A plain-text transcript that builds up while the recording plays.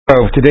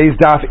So today's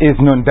daf is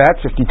Nun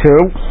Bet 52.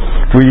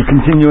 We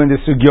continue in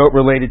the sugyot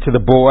related to the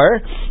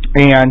boar,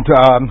 and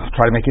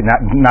try to make it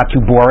not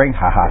too boring.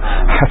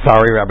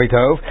 Sorry, Rabbi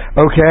Tov.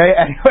 Okay.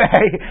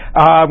 Anyway,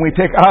 we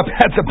pick up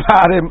at the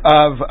bottom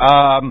of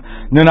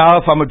Nun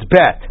Aleph Amud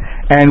Bet,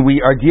 and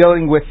we are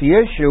dealing with the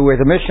issue where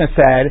the Mishnah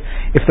said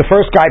if the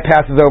first guy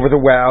passes over the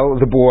well,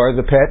 the boar,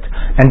 the pit,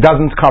 and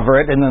doesn't cover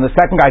it, and then the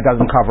second guy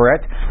doesn't cover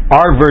it.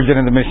 Our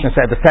version of the Mishnah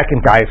said the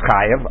second guy is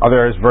chayav.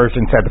 Others'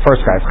 version said the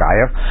first guy is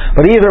chayav.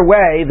 But either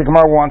way, the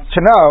Gemara wants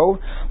to know,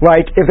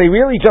 like, if they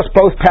really just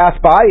both pass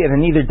by it and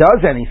neither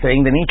does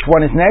anything, then each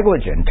one is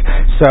negligent.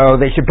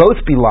 So they should both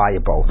be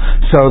liable.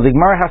 So the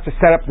Gemara has to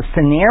set up the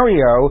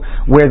scenario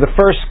where the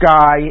first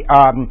guy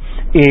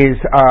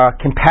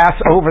can pass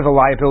over the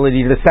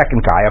liability to the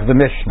second guy of the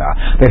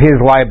Mishnah, that his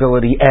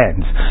liability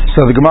ends.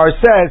 So the Gemara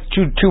says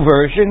two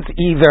versions: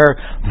 either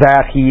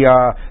that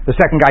the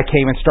second guy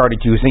came and started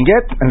using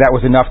it, and that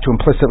was enough to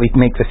implicitly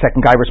make the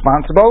second guy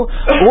responsible,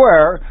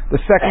 or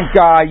the second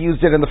guy used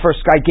it and the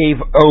first guy gave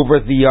over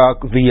the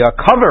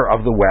cover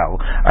of the well,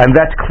 and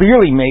that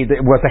clearly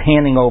was a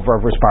handing over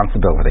of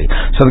responsibility.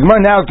 So the Gemara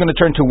now is going to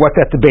turn to what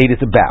that debate is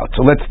about.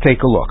 So let's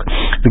take a look.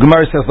 The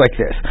Gemara says like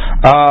this: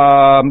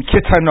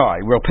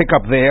 Kitanoi. We'll pick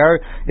up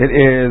there. It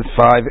is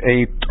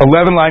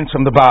 11 lines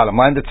from the bottom.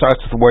 Line that starts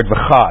with the word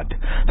v'chad.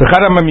 The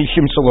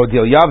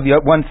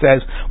one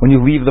says when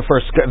you leave the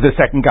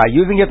second guy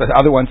using it. The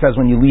other one says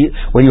when you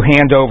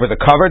hand over the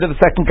cover to the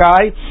second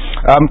guy.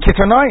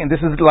 Kitanoi, and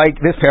this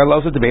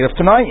parallels the debate of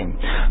Tanaim.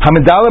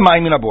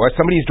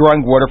 Somebody is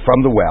drawing water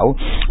from the well,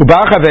 and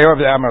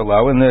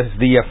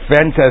the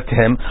friend says to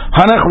him,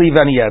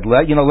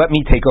 let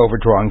me take over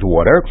drawing the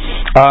water.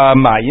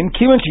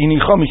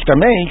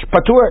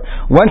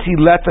 Once he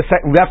left the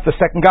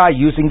second guy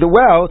using the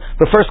well,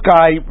 the first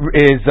guy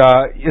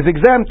is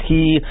exempt.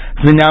 He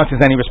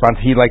renounces any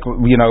responsibility.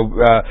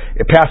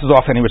 It passes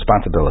off any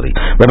responsibility.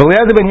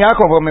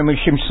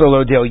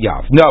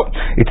 No,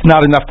 it's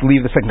not enough to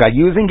leave the second guy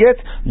using it.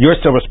 You're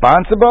still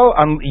responsible.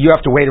 You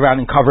have to wait around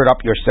and cover it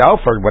up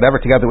yourself or whatever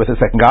together with the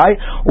second guy,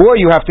 or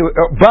you have to.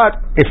 But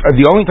if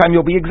the only time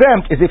you'll be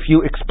exempt is if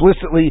you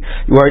explicitly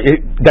or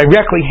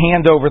directly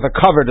hand over the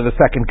cover to the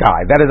second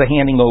guy. That is a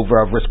handing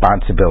over of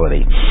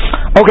responsibility.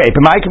 Okay,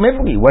 b'mai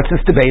kamiflagi. What's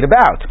this debate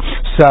about?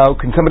 So,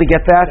 can somebody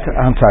get that?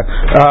 I'm sorry.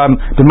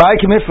 B'mai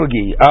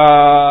kamiflagi.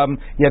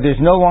 There's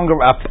no longer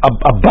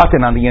a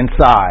button on the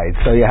inside,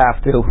 so you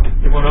have to.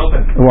 You want to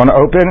open? You want to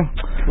open?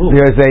 Ooh.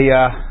 There's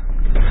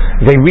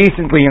they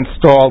recently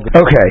installed.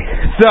 Okay,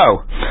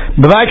 so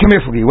Bava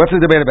Kamma. What's the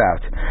debate about?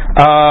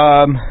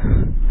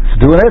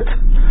 Doing it.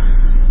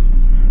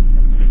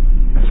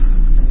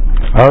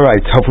 All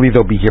right. Hopefully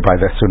they'll be here by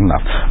that soon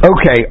enough.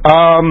 Okay.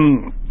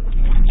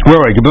 Where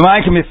are we?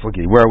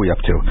 Where are we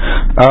up to?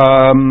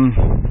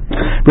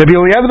 Rabbi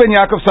Eliezer ben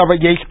Yaakov Sava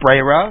Yesh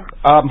Breira.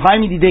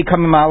 Haimididei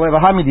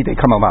Kamamala. Haimididei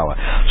Kamamala.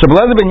 So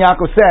Rabbi Eliezer ben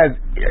Yaakov says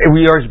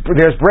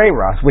there's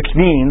Breira, which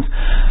means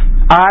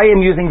I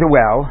am using the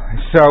well,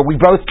 so we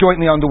both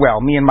jointly own the well,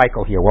 me and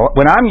Michael here. Well,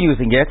 when I'm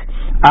using it,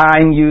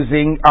 I'm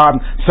using,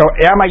 so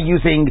am I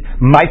using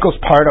Michael's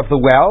part of the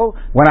well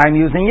when I'm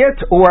using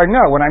it? Or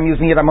no, when I'm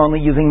using it, I'm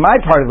only using my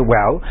part of the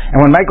well,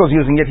 and when Michael's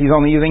using it, he's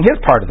only using his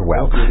part of the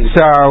well.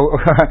 So,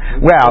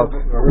 well,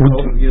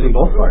 using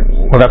both parts.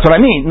 Well, that's what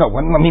I mean. No,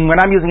 when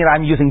I'm using it,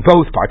 I'm using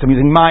both parts. I'm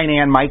using mine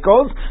and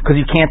Michael's, because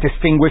you can't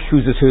distinguish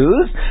whose is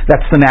whose.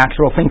 That's the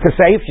natural thing to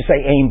say if you say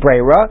Ein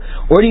Breira.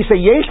 Or do you say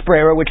Yesh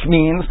Breira, which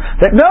means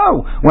that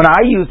no, when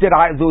I used it,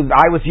 I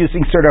was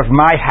using sort of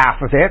my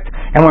half of it,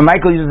 and when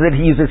Michael uses it,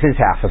 he uses his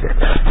half of it.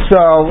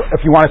 So,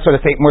 if you want to sort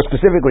of say it more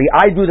specifically,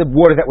 I drew the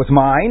water that was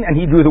mine, and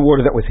he drew the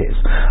water that was his.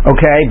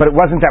 Okay? But it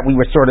wasn't that we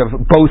were sort of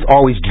both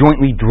always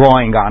jointly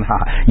drawing on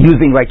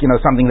using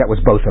something that was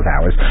both of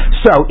ours.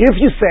 So, if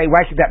you say,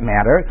 why should that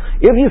matter?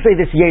 If you say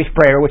this Yesh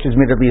Breira, which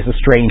admittedly is a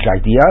strange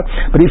idea,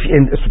 but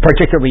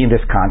particularly in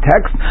this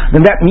context,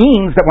 then that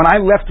means that when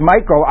I left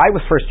Michael, I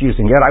was first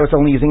using it, I was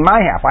only using my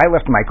half. I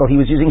left Michael,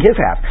 he was using his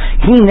half.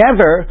 He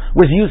never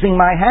was using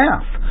my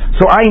half.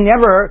 So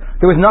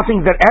there was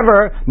nothing that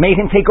ever made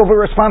him take over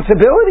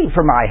responsibility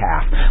for my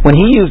half. When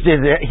he used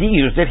it,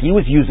 he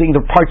was using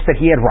the parts that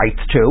he had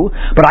rights to,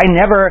 but he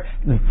never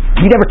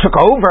took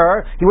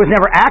over, he was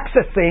never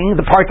accessing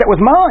the part that was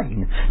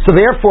mine. So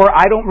therefore,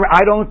 I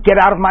don't get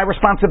out of my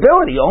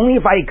responsibility. Only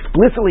if I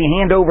explicitly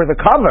hand over the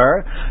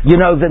cover,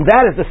 then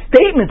that is a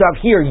statement of,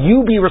 here,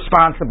 you be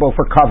responsible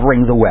for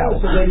covering the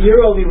well. So then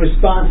you're only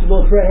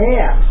responsible for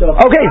half. So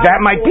okay, that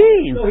might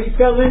be. So he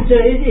fell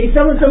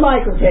into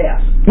Michael's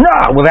half.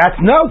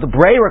 No, the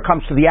Breira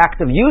comes to the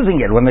act of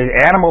using it. When the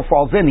animal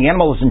falls in, the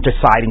animal isn't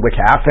deciding which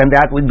half, and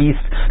that would be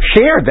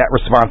shared, that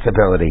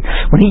responsibility.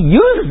 When he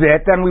uses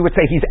it, then we would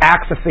say he's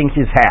accessing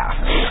his half.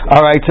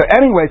 Alright, so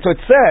anyway, so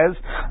it says,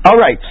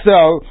 alright,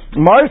 so,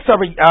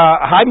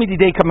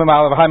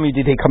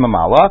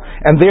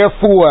 and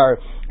therefore,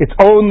 it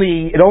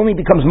only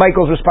becomes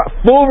Michael's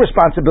full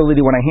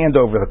responsibility when I hand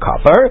over the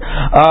cover.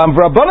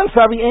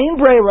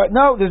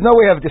 No, there's no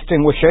way of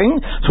distinguishing.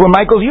 So when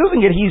Michael's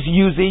using it, he's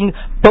using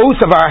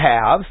both of our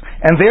halves,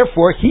 and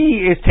therefore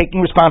he is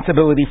taking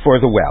responsibility for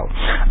the well.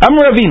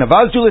 Ravina,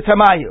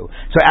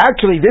 so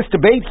actually this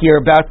debate here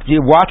about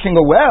you watching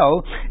a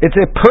well, it's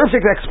a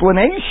perfect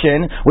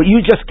explanation, what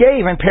you just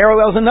gave, and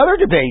parallels another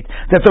debate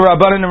that the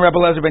Rabbanan and Rebbe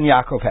Lezer ben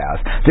Yaakov has.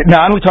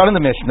 Now, we taught in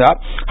the Mishnah,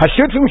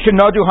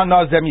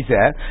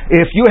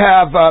 if you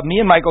have me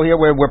and Michael here,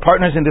 we're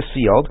partners in this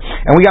field,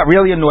 and we got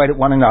really annoyed at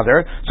one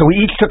another, so we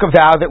each took a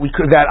vow that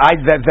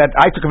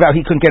I took a vow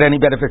he couldn't get any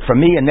benefit from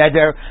me, and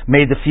Neder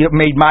made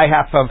my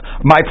half of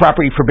my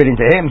property forbidden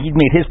to him, he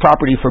made his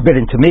property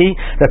forbidden to me.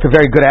 That's a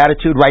very good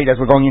attitude, right, as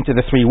we're going into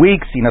the 3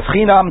 weeks, sinas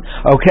chinam,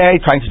 okay,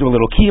 trying to do a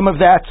little kiyum of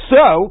that.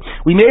 So,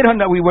 we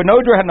were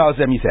nodra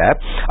hanazeh mizeh,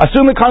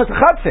 assuming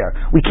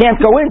we can't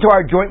go into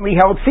our jointly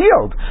held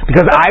field,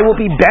 because I will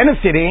be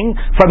benefiting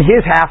from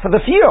his half of the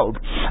field.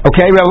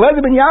 Okay,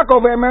 Rebbe ben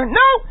Yaakov,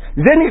 no,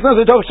 when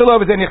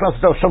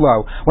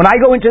I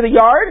go into the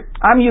yard,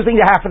 I'm using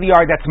the half of the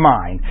yard that's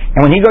mine.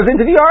 And when he goes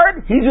into the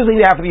yard, he's using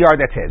the half of the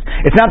yard that's his.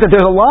 It's not that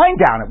there's a line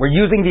down it. We're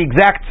using the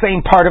exact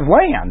same part of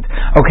land.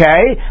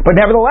 Okay? But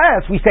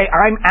nevertheless, we say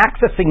I'm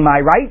accessing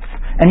my rights,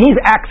 and he's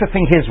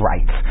accessing his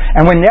rights.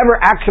 And we're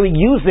never actually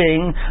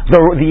using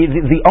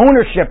the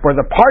ownership or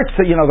the parts,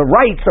 the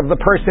rights of the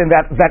person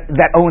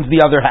that owns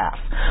the other half.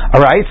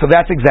 Alright? So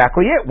that's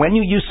exactly it. When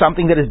you use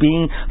something that is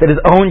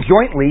owned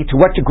jointly, to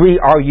what degree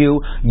are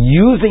you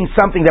using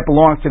something that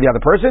belongs to the other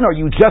person, or are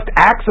you just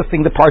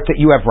accessing the parts that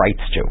you have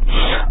rights to?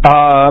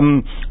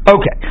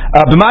 Okay.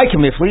 B'mai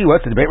kamifli,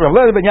 what's the debate? It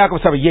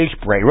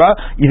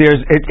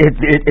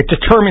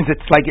determines,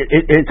 it's like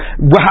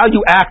how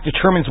you act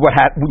determines what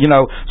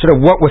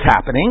was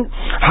happening.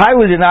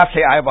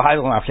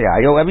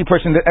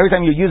 Every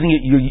time you're using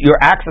it, you're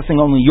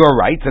accessing only your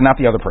rights and not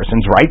the other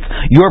person's rights,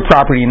 your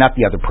property and not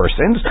the other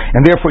person's,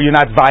 and therefore you're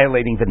not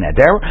violating the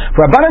neder.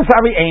 For Rabbanan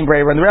Sabri ain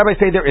breira, and the rabbis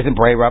say there isn't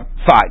breira.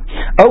 Fine.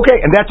 Okay,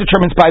 and that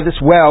determines by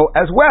this well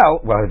as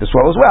well. Well, this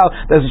well as well.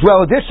 There's as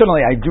well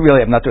additionally, I'm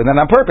not doing that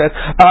on purpose,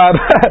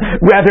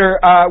 whether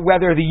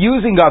the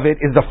using of it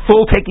is the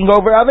full taking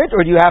over of it,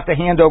 or do you have to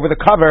hand over the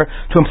cover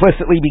to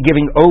implicitly be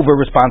giving over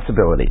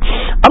responsibility?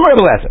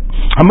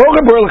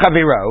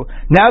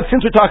 Now,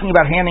 since we're talking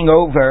about handing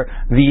over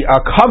the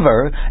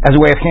cover as a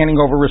way of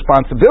handing over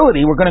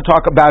responsibility, we're going to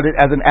talk about it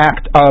as an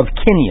act of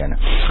kinyan.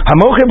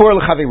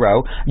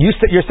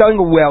 You're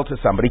selling a well to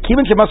somebody.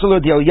 When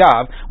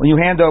you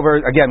hand over,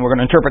 again, we're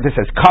going to interpret this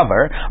as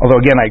cover, although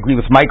again I agree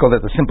with Michael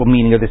that the simple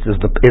meaning of this is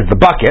the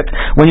bucket.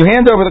 When you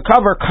hand over the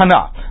cover,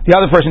 kana, the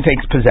other person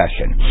takes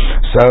possession.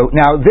 So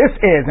now this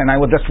is, and I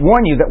will just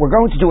warn you that we're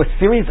going to do a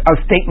series of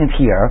statements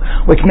here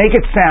which make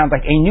it sound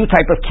like a new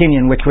type of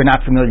kinyan which we're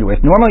not familiar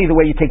with. Normally the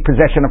way you take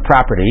possession of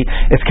property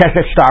is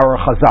kesef shtar or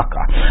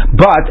chazaka.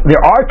 But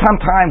there are some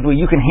times where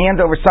you can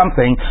hand over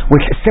something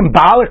which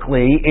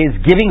symbolically is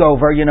giving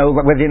over, in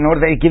order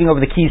they're giving over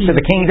the keys to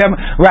the kingdom,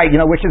 right,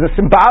 which is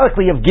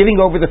symbolically of giving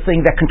over the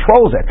thing that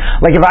controls it.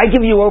 Like if I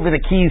give you over the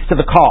keys to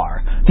the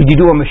car, did you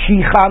do a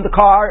mashiach on the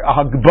car, a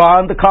hagbah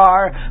on the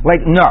car?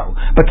 Like, no.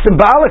 But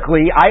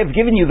symbolically, I have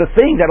given you the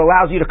thing that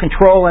allows you to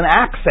control and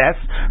access,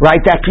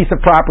 right, that piece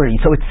of property.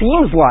 So it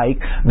seems like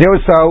there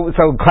was so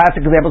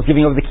classic examples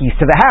giving over the keys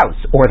to the house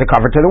or the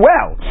cover to the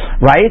well,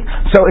 right?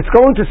 So it's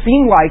going to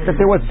seem like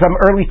that there was some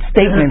early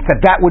statements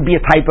that would be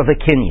a type of a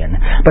kinyan.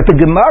 But the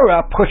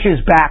Gemara pushes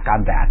back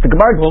on that. The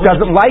Gemara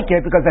doesn't like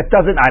it because that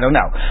doesn't, I don't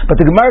know. But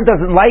the Gemara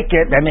doesn't like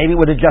it, and maybe it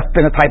would have just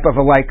been a type of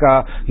a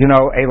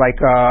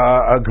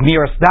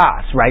gemiras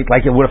das, right?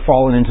 Like it would have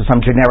fallen into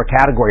some generic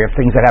category of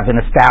things that have been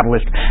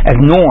established as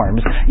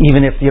norms,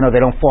 even if, they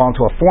don't fall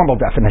into a formal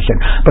definition.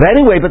 But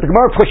anyway, the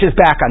Gemara pushes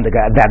back on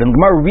that, and the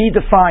Gemara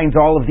redefines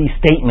all of these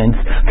statements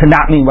to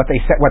not mean what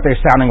they're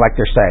sounding like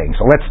they're saying.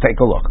 So let's take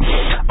a look.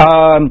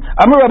 As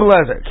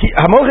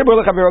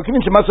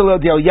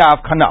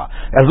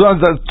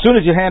soon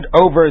as you hand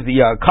over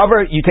the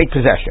cover, you take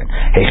possession.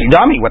 Hey,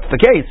 Chidami, what's the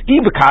case?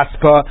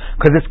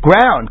 Because it's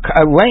ground,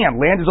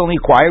 land is only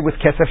acquired with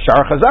kesef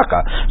shar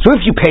chazaka. So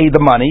if you pay the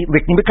money,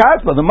 likni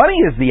b'kaspa, the money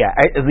is the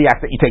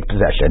act that you take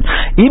possession.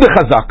 Ibe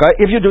chazaka,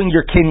 if you're doing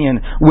your kinyan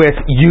with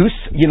use,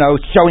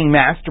 showing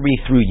mastery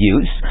through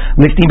use,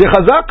 likni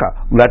b'chazaka,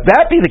 let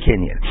that be the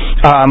kinyan.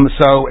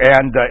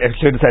 It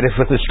should have said if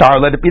it's a star,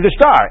 let it be the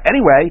star.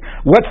 Anyway,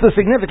 what's the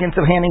significance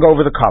of handing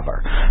over the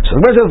cover? So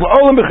the verse says,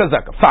 olam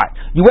b'chazaka, fine.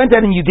 You went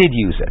ahead and you did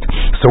use it.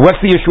 So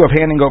what's the issue of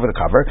handing over the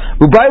cover?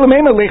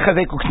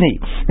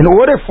 In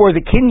order for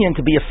the kinyan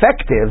to be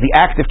effective, the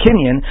act of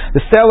kinyan,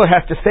 the seller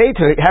has to say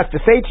to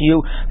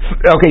you,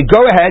 okay,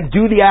 go ahead,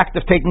 do the act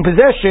of taking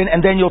possession,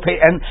 and then you'll pay,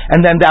 and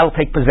then that'll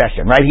take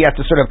possession, right? He has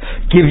to sort of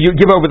give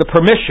over the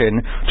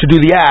permission to do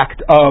the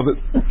act of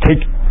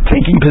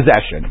taking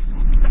possession.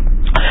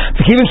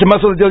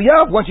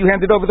 Once you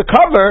handed over the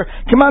cover,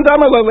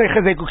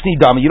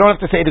 you don't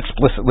have to say it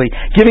explicitly.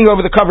 Giving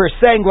over the cover is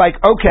saying like,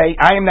 okay,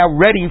 I am now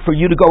ready for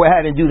you to go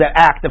ahead and do that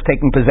act of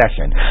taking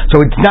possession.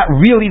 So it's not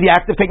really the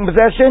act of taking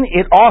possession,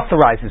 it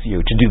authorizes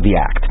you to do the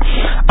act.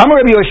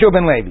 Rabbi Yeshua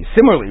ben Levi.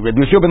 Similarly,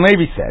 Rabbi Yeshua ben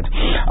Levi said,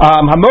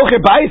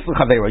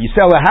 you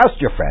sell a house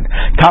to your friend.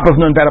 Top of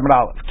Nun Bet Amud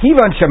Aleph.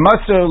 Kivan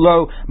shemaser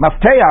lo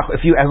mafteach.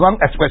 As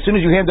soon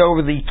as you hand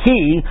over the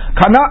key,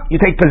 kana, you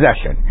take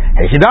possession.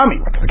 Hey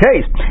shidami, what's the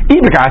case?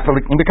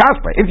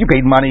 If you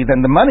paid money,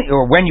 then the money,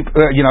 or when you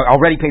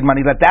already paid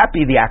money, let that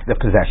be the act of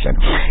possession.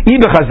 If you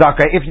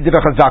did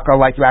a chazaka,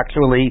 like you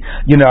actually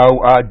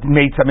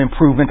made some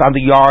improvement on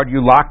the yard,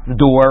 you locked the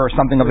door or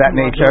something of that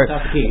nature.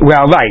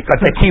 Well, right,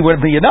 but the key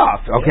wouldn't be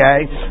enough.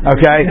 Okay.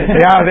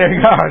 Yeah, there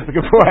you go. That's a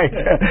good point.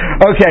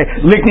 Okay,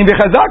 likni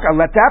b'chazaka,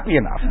 let that be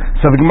enough.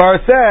 So the Gemara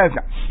says,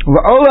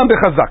 "Olam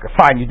b'chazaka."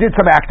 Fine, you did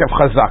some act of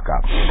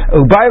chazaka.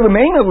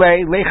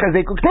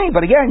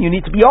 But again, you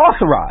need to be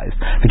authorized.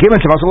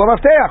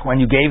 When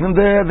you gave him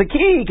the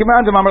key,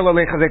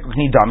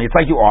 it's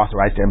like you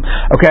authorized him.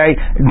 Okay,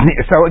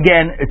 so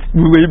again,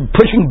 we're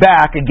pushing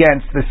back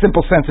against the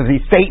simple sense of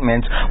these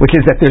statements, which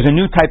is that there's a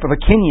new type of a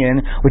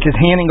kinyan, which is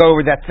handing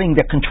over that thing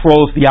that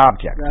controls the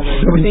object.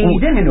 We're saying he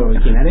didn't hand over the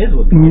key. That is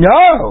what.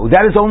 No,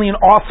 that is only an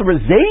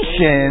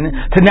authorization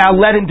to now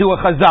let him do a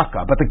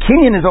chazaka, but the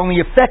kinyan is only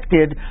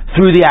affected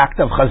through the act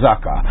of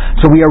chazaka.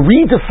 So we are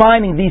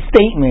redefining these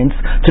statements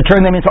to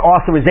turn them into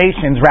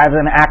authorizations rather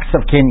than acts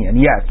of kinyan.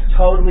 Yes.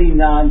 Totally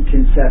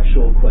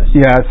non-conceptual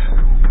question. Yes.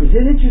 Does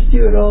it interest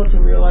you at all to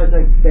realize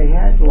like they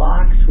had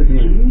locks with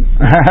keys?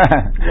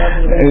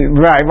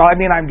 Right. Well, I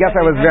mean, I guess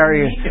I was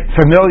very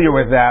familiar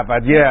with that,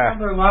 but yeah.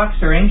 Their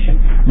locks are ancient.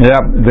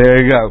 Yep. There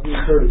you go.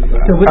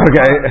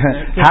 Okay.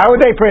 How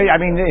would they pray? I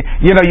mean,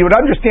 you would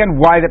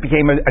understand why that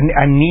became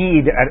a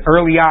need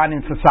early on in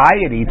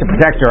society to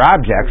protect your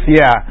objects.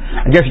 Yeah.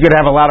 I guess you could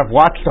have a lot of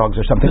watchdogs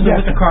or something.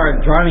 With the car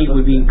driving it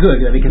would be good.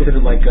 That'd be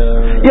considered like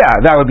a...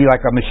 Yeah, that would be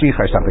like a mashiach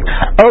or something.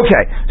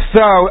 Okay.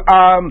 So,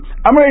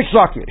 Amar Reish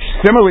Lakish.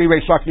 Similarly,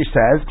 Reish Lakish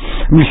says,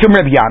 Mishum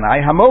Reb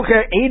Yanai,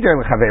 Hamocha Eider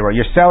L'Chavero.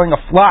 You're selling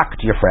a flock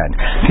to your friend.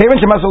 As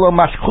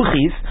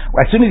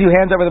soon as you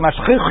hand over the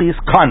mashchuchis,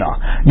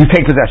 kana, you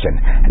take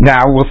possession.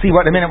 Now, we'll see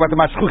in a minute what the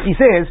mashchuchis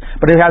is,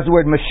 but it has the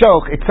word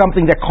mashoch. It's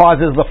something that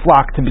causes the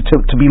flock to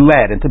be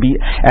led and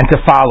to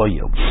follow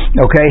you.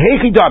 Okay,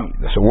 heichidami.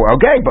 So,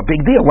 okay, but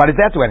big deal. Why does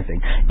that do anything?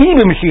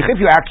 Even Mashiach, if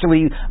you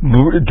actually,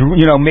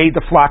 made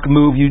the flock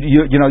move,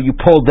 you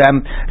pulled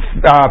them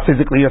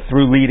physically or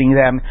through leading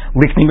them.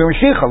 Likni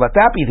b'Mashiach, let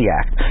that be the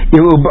act.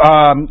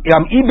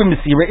 Even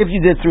Mesira, if you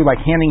did through like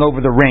handing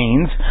over the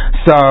reins,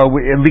 so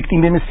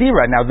likni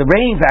b'Masira. Now the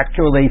reins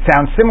actually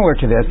sound similar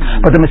to this,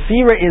 but the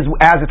Mesira is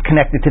as it's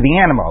connected to the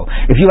animal.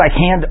 If you like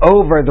hand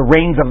over the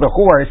reins of the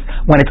horse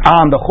when it's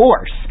on the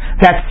horse,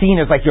 that's seen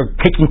as like you're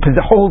taking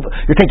hold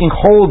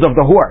of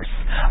the horse.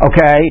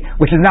 Okay,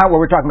 which is not what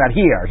we're talking about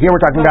here. Here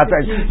we're talking about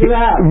that.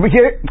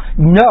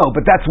 No,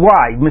 but that's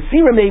why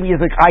Mesira maybe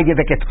is an idea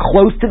that gets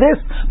close to this,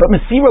 but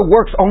Mesira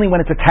works only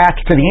when it's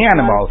attached to the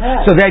animal.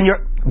 So then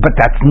but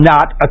that's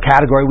not a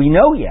category we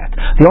know yet.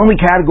 The only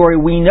category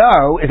we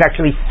know is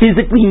actually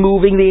physically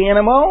moving the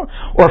animal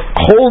or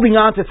holding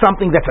on to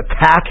something that's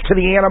attached to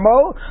the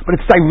animal, but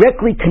it's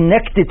directly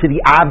connected to the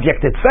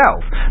object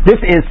itself.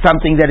 This is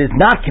something that is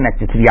not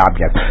connected to the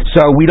object.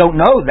 So we don't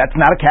know. That's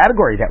not a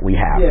category that we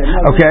have. Yeah,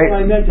 no, okay?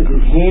 What I meant is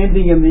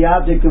handing him the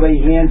object the way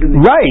he hands him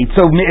the right.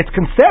 So it's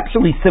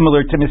conceptually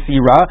similar to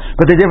Mesira,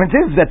 but the difference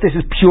is that this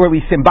is purely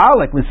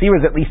symbolic. Mesira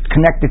is at least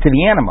connected to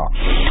the animal.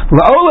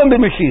 La'olam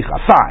b'Mashiach.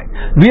 Fine.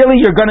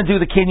 Really, you're going to do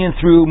the kinyan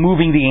through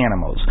moving the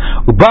animals.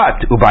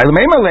 But you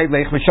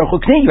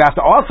have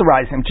to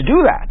authorize him to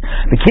do that.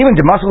 But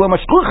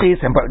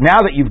now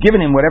that you've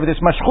given him whatever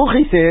this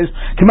mashchuchis is,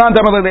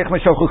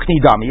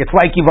 it's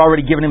like you've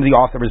already given him the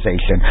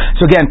authorization.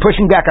 So again,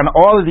 pushing back on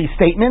all of these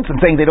statements and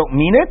saying they don't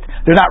mean it,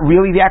 they're not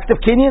really the act of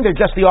kinyan, they're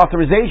just the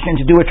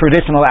authorization to do a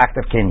traditional act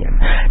of kinyan.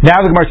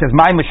 Now the Gemara says,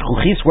 my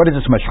mashchuchis, what is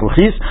this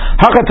mashchuchis?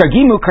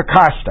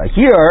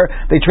 Here,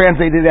 they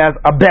translate it as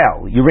a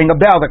bell. You ring a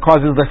bell that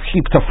causes the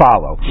sheep to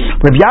follow.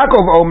 Rabbi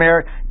Yaakov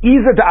Omer,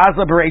 Iza de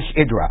Azla Bereish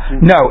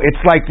Idra. No, it's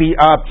like the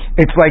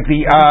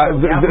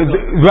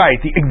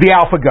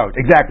alpha goat.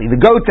 Exactly. The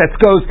goat that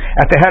goes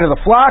at the head of the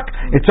flock.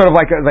 It's sort of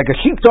like a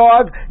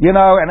sheepdog, and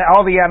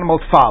all the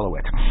animals follow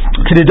it.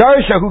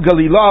 K'didarsha hu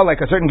Galila, like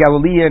a certain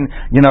Galilean,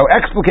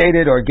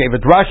 explicated or gave a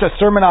drasha,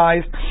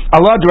 sermonized.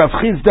 Allah Rav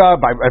Chizda,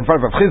 in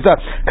front of Rav Chizda.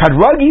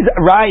 Kadragi's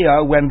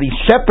raya, when the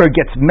shepherd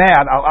gets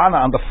mad, al-ana,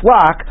 on the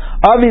flock,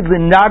 avid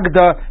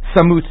linagda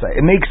samutza.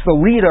 It makes the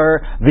leader,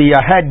 the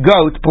head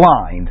goat,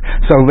 blind.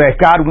 So if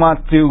God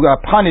wants to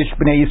punish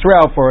Bnei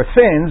Yisrael for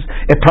sins,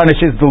 it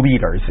punishes the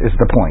leaders, is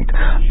the point.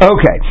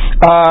 Okay.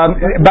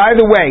 By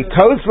the way,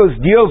 Tosfos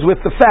deals with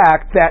the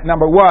fact that,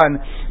 number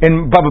one,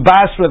 in Bava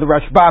Basra, the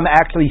Rashbam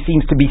actually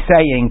seems to be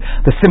saying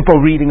the simple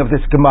reading of this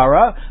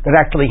Gemara, that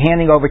actually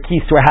handing over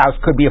keys to a house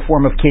could be a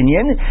form of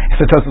kinyan.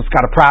 So Tosfos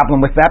got a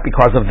problem with that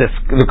because of the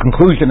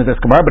conclusion of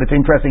this Gemara, but it's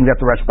interesting that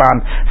the Rashbam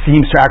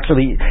seems to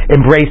actually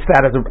embrace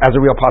that as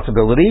a real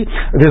possibility.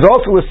 There's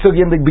also a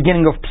sugya in the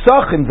beginning of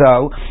Psachim,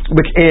 though,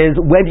 which is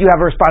when do you have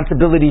a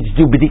responsibility to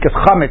do bedikas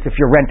chametz if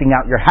you're renting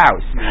out your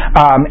house?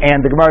 And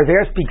the Gemara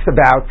there speaks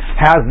about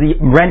has the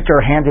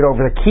renter handed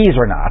over the keys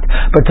or not.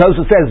 But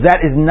Tosfos says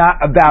that is not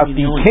about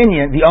the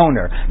kinyan, the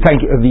owner. Thank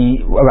you.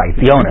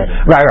 The owner.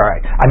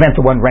 Right. I meant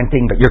the one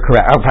renting, but you're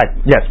correct. Oh, right.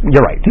 Yes,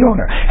 you're right. The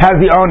owner. Has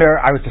the owner,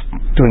 I was just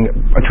doing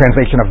a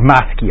translation of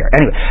maskir.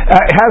 Anyway,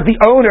 has the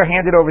owner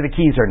handed over the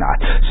keys or not?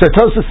 So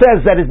Tosfos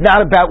says that is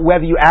not about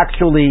whether you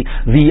actually,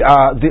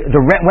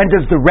 the rent, when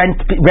does the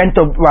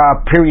rental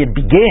period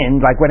begin,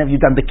 like when have you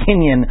done the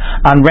kinyan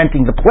on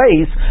renting the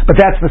place, but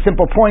that's the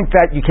simple point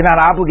that you cannot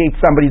obligate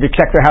somebody to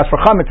check their house for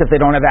chametz if they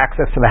don't have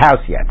access to the house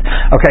yet.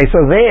 Okay,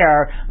 so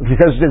there,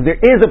 because there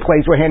is a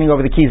place where handing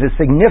over the keys is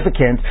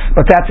significant,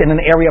 but that's in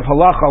an area of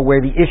halacha where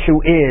the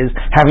issue is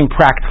having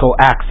practical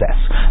access.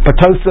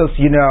 But Tosfos,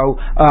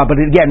 but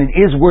again, it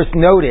is worth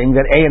noting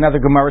that A,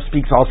 another Gemara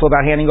speaks also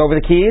about handing over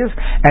the keys,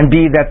 and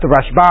B, that the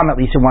Rashbam, at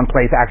least in one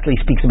place, actually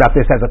speaks about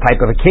this as a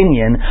type of a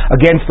kinyan,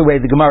 against the way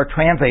the Gemara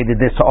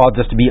translated this to all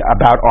just to be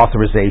about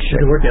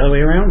authorization. Does it work the other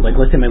way around? Like,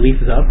 let's say my lease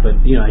is up, but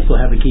I still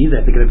have the keys. I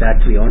have to give it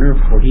back to the owner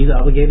before he's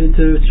obligated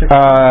to check.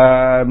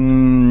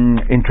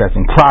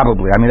 Interesting.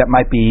 Probably. I mean,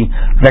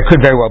 that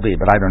could very well be,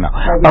 but I don't know.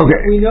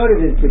 Okay. We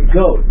noted it's a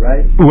goat,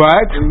 right?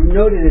 What? We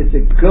noted it's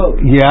a goat.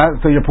 Yeah.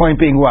 So your point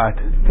being what?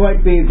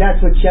 Point being,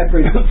 that's what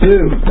shepherds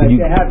do. Like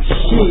they have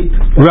sheep,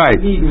 but right.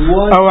 they need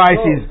one goat. I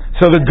see.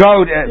 So the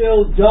goat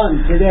still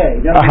done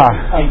today.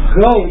 A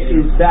goat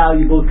is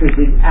valuable because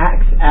it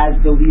acts as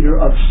the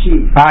leader of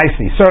sheep. I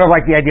see. Sort of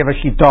like the idea of a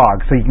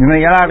sheepdog. So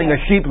you're not having a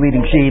sheep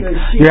leading sheep.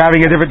 You're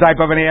having a different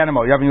type of an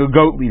animal. You're having a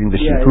goat leading the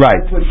sheep.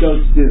 Right. That's what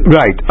goats do.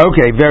 Right.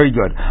 Okay. Very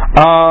good.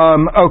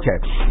 Okay.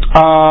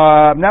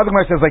 Now the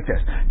Gemara says like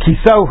this.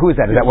 Kiso. Who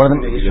is that? Is that one of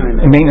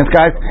the maintenance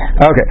guys?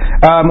 Okay.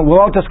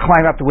 We'll all just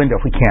climb out the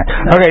window if we can.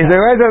 Okay. So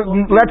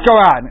let's go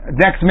on.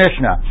 Next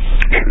Mishnah.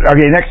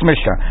 Okay. Next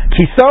Mishnah.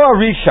 Kiso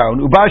Arishon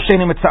Uba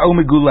Sheni Mitzao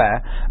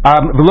Meguleh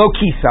below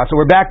Kisa. So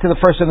we're back to the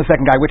first and the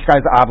second guy. Which guy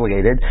is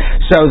obligated?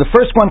 So the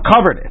first one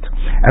covered it,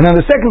 and then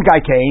the second guy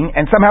came,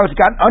 and somehow it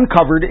got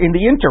uncovered in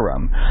the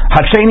interim.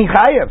 Hasheni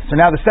Chayev. So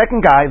now the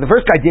second guy, the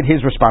first guy did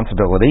his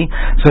responsibility.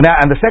 So now,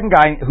 and the second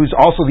guy, who's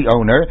also the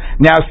owner,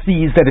 now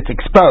sees that it's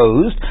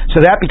exposed.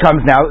 So that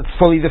becomes now it's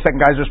fully the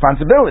second guy's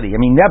responsibility.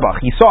 I mean, Nebuch,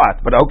 he saw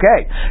it, but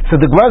okay.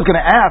 So the Gemara is going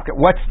to ask, at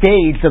what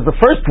stage does the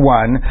first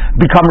one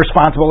become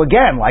responsible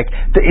again? Like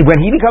when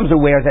he becomes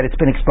aware that it's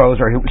been exposed,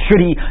 or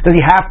does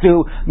he have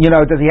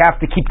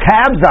to keep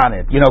tabs on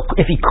it?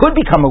 If he could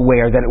become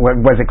aware that it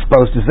was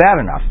exposed, is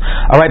that enough?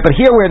 All right, but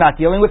here we're not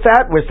dealing with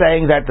that. We're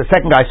saying that the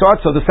second guy saw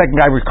it, so the second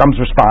guy becomes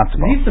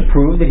responsible. He needs to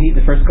prove that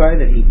the first guy,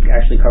 that he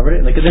actually covered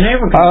it. Like the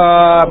neighbor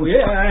I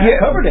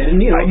covered it.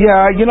 And,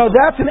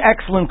 that's an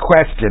excellent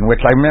question,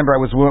 which I remember I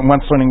was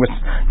once learning with,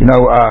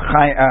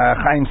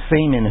 Chaim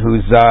Seiman,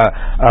 who's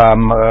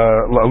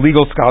a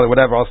legal scholar,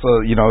 whatever,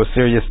 also, a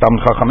serious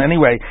Talmid Chacham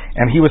anyway,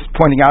 and he was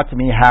pointing out to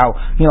me how,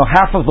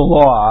 half of the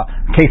law,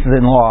 cases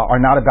in law, are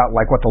not about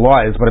like what the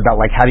law is, but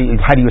about like how do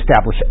you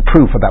establish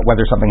proof about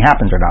whether something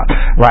happens or not,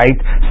 right?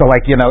 So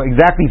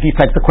exactly these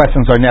types of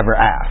questions are never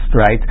asked,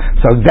 right?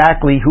 So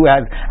exactly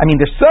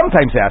they're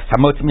sometimes asked,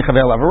 Hamotz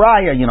Michavel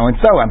Avaraya, and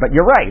so on, but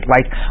you're right,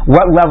 like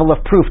what level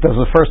of proof does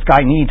the first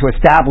guy need to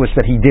establish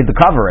that he did the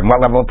cover, and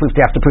what level of proof do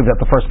you have to prove that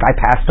the first guy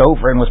passed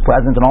over and was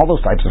present, and all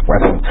those types of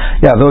questions.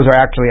 Yeah, those are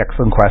actually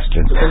excellent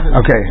questions.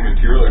 Okay.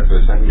 Immaterial after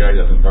the second guy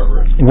doesn't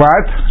cover it?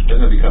 What?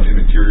 Doesn't it become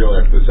immaterial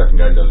after the second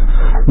guy doesn't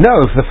cover it?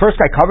 No, if the first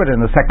guy covered it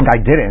and the second guy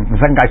didn't,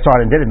 the second guy saw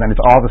it and didn't, then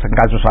it's all the second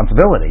guy's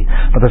responsibility.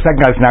 But the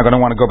second guy's now going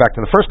to want to go back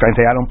to the first guy and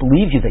say, I don't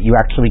believe you that you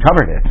actually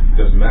covered it. It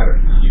doesn't matter.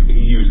 He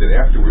used it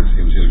afterwards.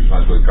 It was his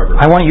responsibility to cover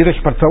it. I want you to,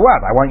 but so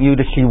what? I want you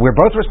to see we're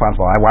both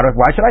responsible.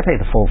 Why should I pay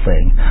the full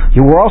thing?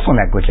 You were also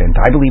negligent.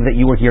 I believe that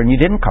you were here and you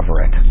didn't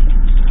cover it.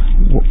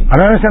 I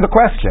don't understand the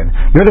question.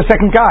 You're the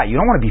second guy. You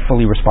don't want to be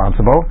fully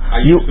responsible.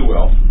 I used the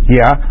well.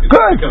 Yeah.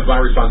 Good. It becomes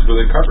my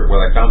responsibility to cover it,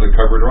 whether I found it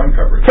covered or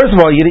uncovered. First of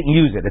all, you didn't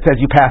use it. It says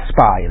you passed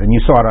by it and you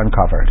saw it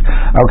uncovered.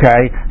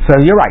 Okay? So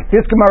you're right.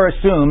 This Gemara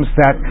assumes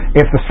that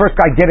if the first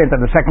guy didn't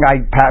and the second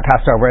guy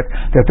passed over it,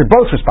 that they're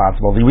both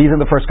responsible. The reason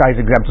the first guy is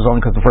exempt is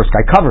only because the first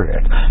guy covered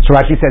it. So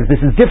Rashi says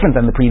this is different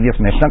than the previous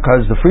Mishnah,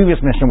 because the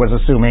previous Mishnah was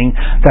assuming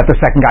that the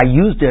second guy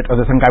used it or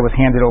the second guy was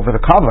handed over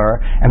the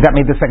cover, and that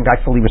made the second guy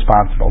fully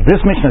responsible.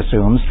 This Mishnah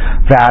assumes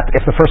that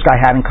if the first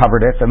guy hadn't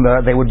covered it, then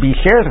they would be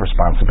shared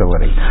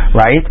responsibility,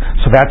 right?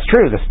 So that's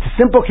true. The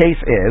simple case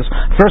is,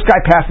 first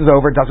guy passes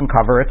over, doesn't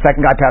cover it,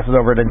 second guy passes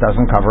over it and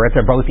doesn't cover it,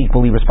 they're both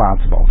equally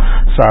responsible.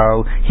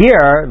 So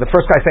here, the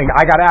first guy's saying,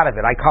 I got out of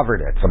it, I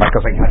covered it. So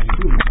Michael's saying,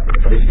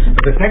 but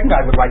the second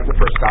guy would like the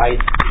first guy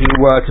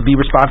to be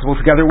responsible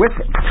together with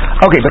him.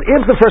 Okay, but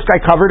if the first guy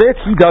covered it,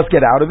 he does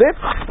get out of it,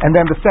 and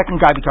then the second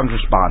guy becomes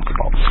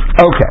responsible.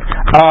 Okay,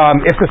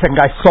 if the second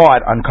guy saw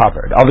it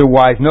uncovered,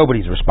 otherwise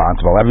nobody's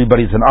responsible,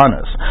 everybody's an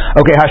honest.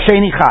 Okay,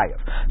 Hasheni Chayev.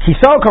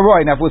 Kisal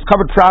Karoi, now if it was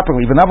covered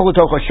properly, and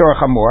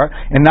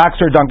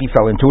Noxer donkey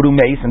fell into it,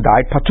 mace and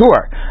died,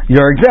 Patur.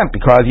 You're exempt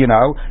because, you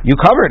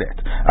covered it.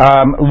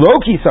 Lo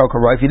Kisal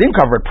Karoi, if you didn't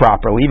cover it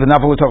properly, then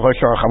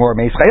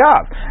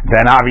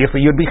obviously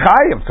you'd be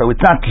Chayev. So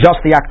it's not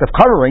just the act of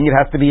covering, it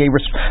has to be a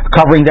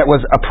covering that was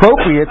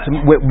appropriate to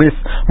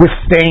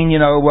withstand,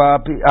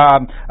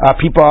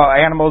 people,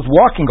 animals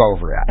walking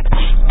over it.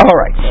 All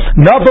right.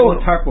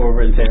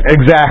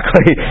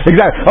 Exactly.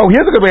 Oh,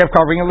 here's a good way of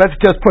covering it. Let's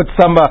just put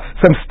some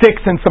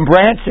sticks and some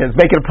branches,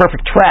 make it a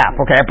perfect trap.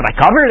 Okay, but I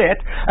covered it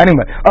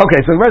anyway. Okay,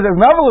 so the rest is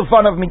novel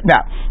fun of me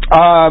now.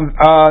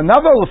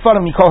 Novel fun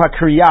of Mikol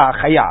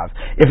HaKriyah Chayav.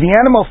 If the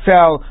animal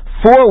fell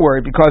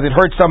forward because it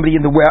hurt somebody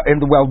in the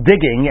well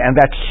digging, and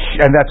that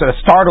sort of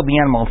startled the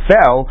animal and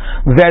fell,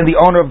 then the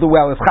owner of the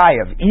well is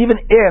chayav, even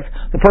if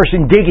the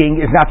person digging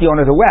is not the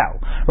owner of the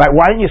well. Right?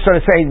 Why don't you sort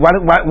of say, why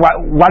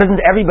doesn't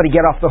everybody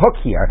get off the hook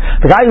here?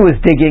 The guy who was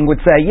digging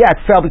would say, yeah,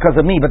 it fell because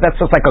of me, but that's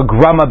just like a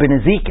grumma ben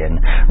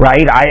ezekin,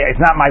 right?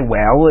 It's not my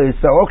well,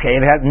 so okay,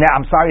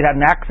 I'm sorry it had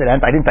an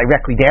accident, I didn't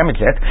directly damage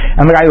it.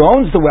 And the guy who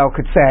owns the well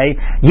could say,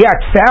 yeah,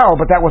 it fell,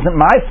 but that wasn't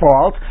my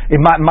fault.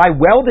 My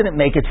well didn't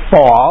make it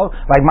fall,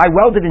 like my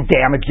well didn't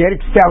damage it,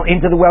 it fell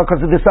into the well because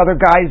of this other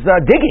guy's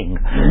digging.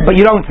 But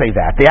you don't say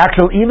that.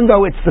 Even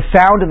though it's the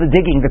sound of the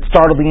digging that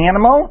startled the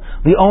animal,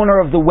 the owner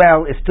of the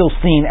well is still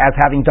seen as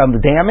having done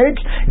the damage,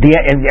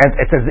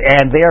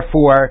 and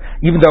therefore,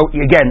 even though,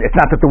 again, it's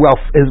not that the well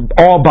is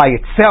all by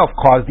itself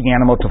caused the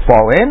animal to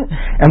fall in,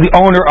 and the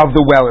owner of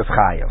the well is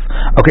chayav.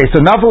 Okay,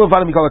 so navu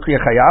levadim mikol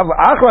hakriya chayav,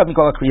 achlav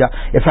mikol hakriya,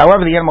 if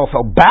however the animal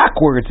fell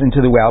backwards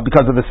into the well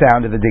because of the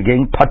sound of the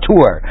digging,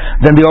 patur,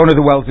 then the owner of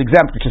the well is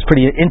exempt, which is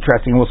pretty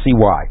interesting. We'll see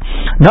why.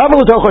 So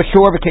this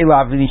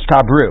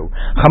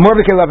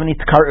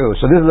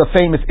is a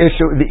famous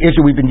issue, the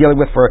issue we've been dealing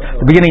with for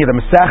the beginning of the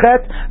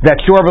Masechet, that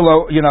shor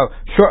v'lo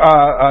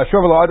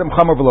adam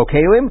chamor v'lo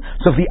kalim.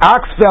 So if the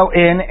ox fell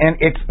in and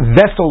its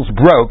vessels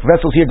broke,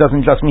 vessels here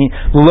doesn't just mean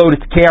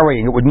loaded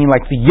carrying, it would mean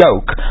like the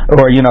yoke,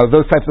 or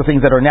those types of things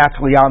that are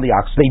naturally on the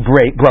ox, they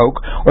broke,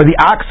 or the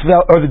ox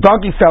fell, or the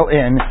donkey fell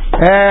in,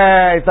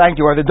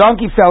 or the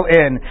donkey fell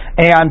in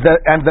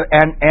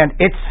and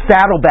its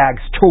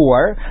saddlebags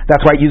tore.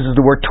 That's why it uses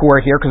the word tor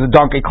here, because the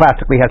donkey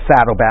classically has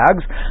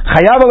saddlebags.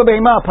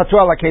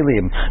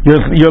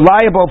 You're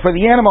liable for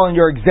the animal and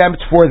you're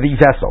exempt for the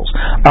vessels,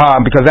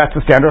 because that's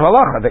the standard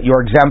halacha, that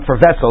you're exempt for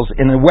vessels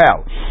in the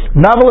well.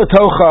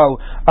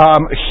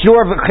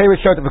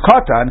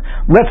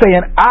 Let's say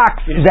an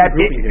ox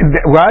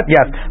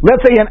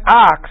let's say an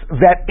ox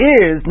that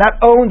is not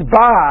owned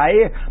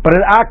by, but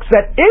an ox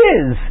that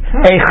is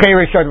a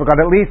cheresh,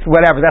 at least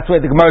whatever, that's the way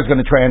the Gemara is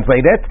going to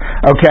translate it,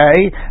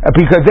 okay,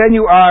 because then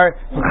you are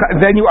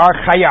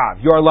chayav,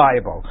 you are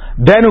liable.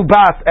 Benu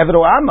bas eved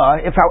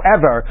amma, if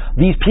however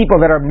these people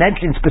that are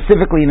mentioned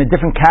specifically in a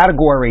different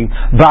category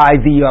by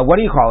the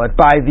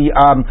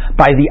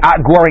by the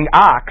goring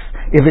ox,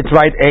 if it's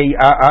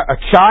a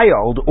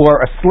child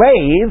or a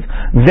slave,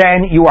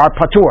 then you are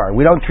patur.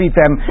 We don't treat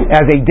them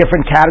as a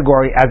different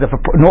category as if a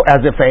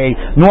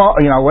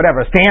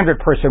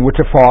standard person were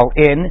to fall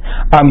in.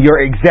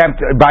 You're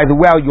exempt by the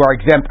well. You are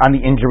exempt on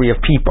the injury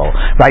of people,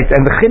 right?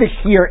 And the chiddush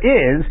here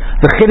is,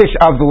 the chiddush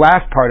of the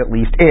last part at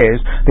least is,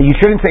 that you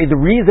shouldn't say the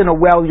reason a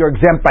well you're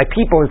exempt by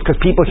people is because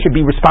people should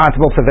be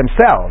responsible for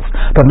themselves.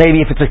 But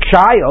maybe if it's a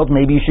child,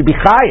 maybe you should be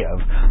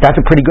chayav. That's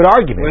a pretty good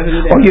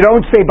argument. Or you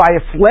don't say by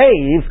a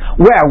slave,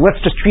 well, let's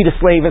just treat a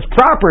slave as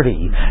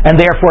property, and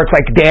therefore it's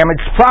like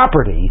damaged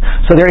property.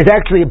 So there is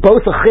actually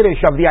both a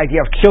chiddush of the idea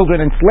of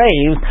children and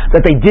slaves,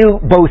 that they do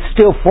both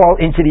still fall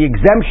into the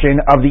exemption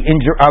of the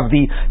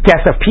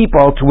death of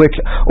people to which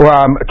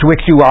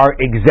you are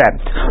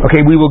exempt.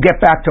 Okay, we will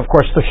get back to, of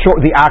course,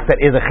 the act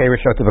that is a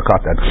cheresh of a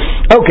katan.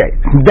 Okay,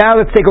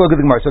 now let's take a look at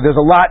the Gemara. So there's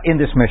a lot in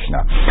this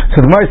Mishnah. So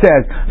the Gemara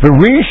says, the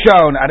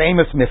rishon ad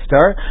amos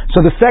mister.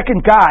 So the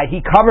second guy, he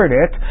covered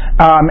it,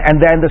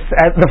 and then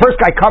the first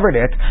guy covered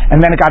it, and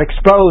then it got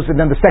exposed, and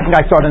then the second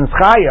guy saw it in his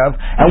chayav.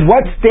 At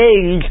what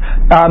stage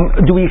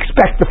do we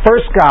expect the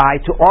first guy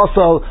to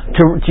also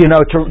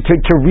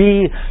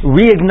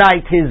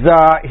reignite his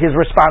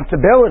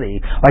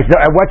responsibility? Like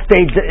at what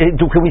stage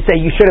can we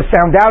say you should have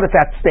found out at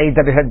that stage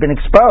that it had been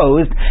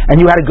exposed, and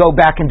you had to go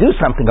back and do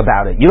something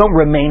about it? You don't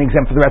remain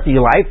exempt for the rest of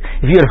your life.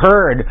 If you had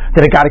heard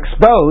that it got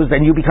exposed,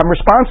 then you become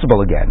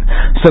responsible again.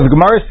 So the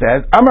Gemara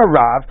says, Amar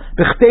Rav,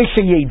 b'chtei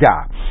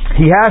sheyeda.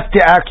 He has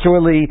to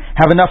actually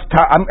have enough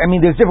time. I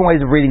mean, there's different different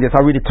ways of reading this.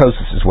 I'll read it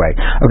Tosfos' way.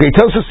 Okay,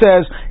 Tosfos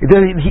says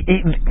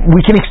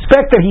we can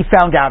expect that he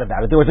found out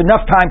about it. There was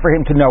enough time for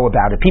him to know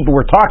about it. People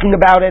were talking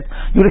about it.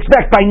 You would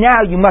expect by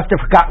now you must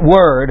have got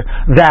word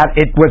that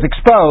it was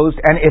exposed,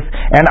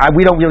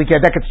 we don't really care.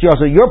 That gets to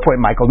also your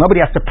point, Michael. Nobody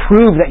has to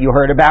prove that you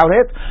heard about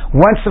it.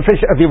 Once a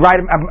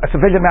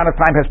sufficient amount of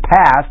time has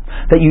passed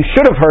that you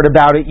should have heard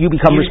about it, you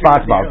become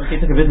responsible.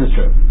 Okay, took a business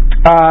trip.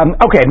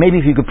 Okay,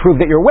 maybe if you could prove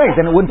that you're awake,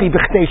 then it wouldn't be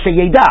b'chtei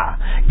sheyeda.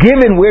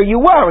 Given where you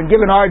were and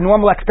given our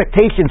normal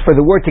expectations for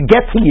the word to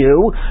get to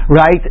you,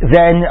 right?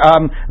 Then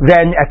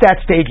at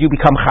that stage you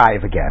become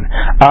chayiv again.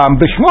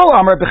 B'shmuel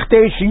amar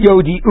b'chtei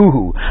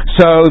sheyodiuhu.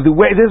 So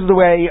this is the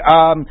way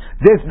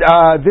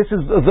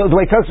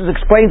Tosfos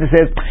explains this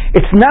is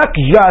it's not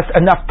just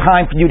enough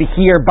time for you to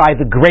hear by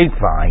the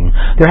grapevine.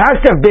 There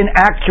has to have been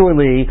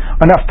actually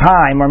enough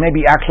time, or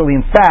maybe actually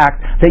in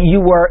fact, that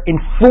you were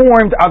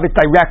informed of it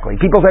directly.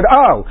 People said,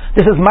 oh,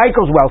 this is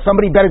Michael's well.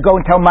 Somebody better go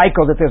and tell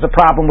Michael that there's a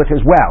problem with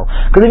his well.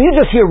 Because if you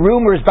just hear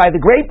rumors by the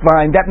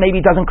grapevine, that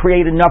maybe doesn't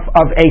create enough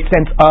of a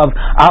sense of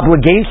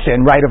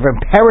obligation, right, of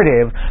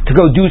imperative to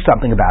go do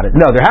something about it.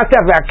 No, there has to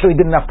have actually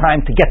been enough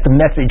time to get the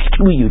message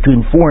to you, to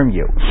inform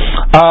you.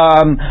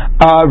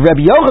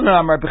 Rabbi Yochanan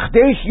Amar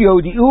b'chdesh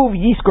yodi'u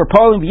v'yiskor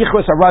polim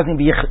v'yichros harazim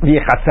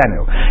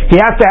v'yichasenu. He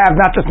has to have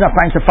not just enough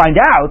time to find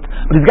out,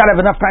 but he's got to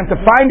have enough time to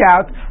find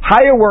out,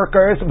 hire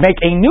workers,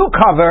 make a new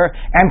cover,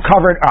 and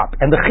cover it up.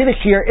 And the chiddush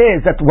here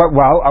is that,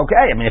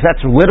 if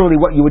that's literally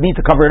what you would need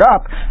to cover it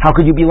up, how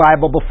could you be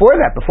liable before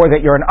that? Before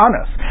that you're an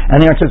honest.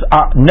 And the answer is,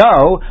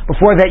 no.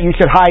 Before that you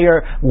should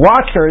hire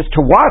watchers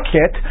to watch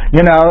it,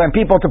 and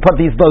people to put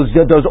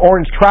those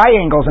orange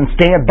triangles and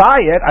stand by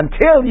it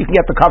until you can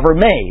get the cover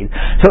made.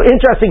 So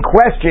interesting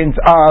questions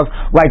of,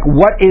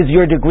 what is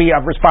your degree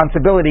of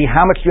responsibility?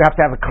 How much do you have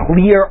to have a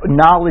clear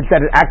knowledge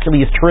that it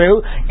actually is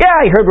true? Yeah,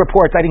 I heard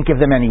reports, I didn't give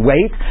them any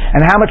weight.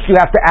 And how much do you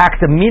have to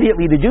act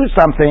immediately to do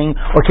something,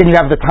 or can you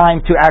have the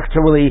time to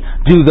actually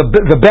do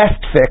the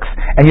best fix,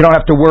 and you don't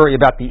have to worry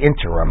about the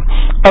interim?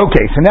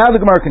 Okay, so now the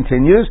Gemara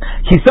continues.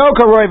 If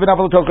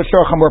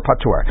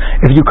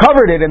you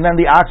covered it and then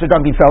the ox or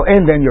donkey fell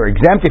in, then you're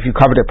exempt if you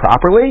covered it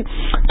properly. I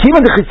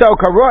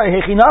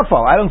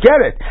don't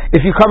get it.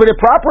 If you covered it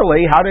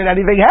properly, how did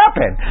anything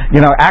happen?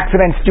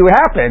 Accidents do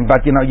happen,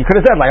 but you could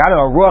have said,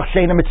 ruach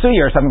sheina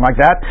mitzuya or something like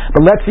that.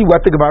 But let's see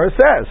what the Gemara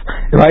says,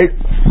 right?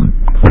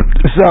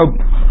 So,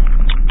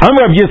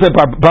 Amar Rav Yosef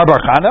Bava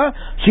Kamma,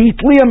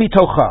 sheitliya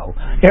mitocho.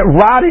 It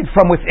rotted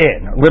from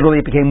within.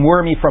 Literally, it became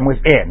wormy from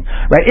within.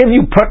 Right? If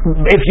you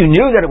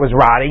knew that it was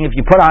rotting, if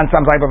you put on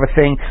some type of a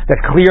thing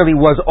that clearly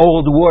was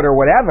old wood or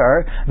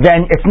whatever,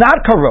 then it's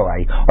not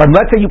karoi. Or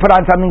let's say you put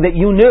on something that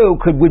you knew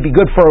would be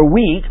good for a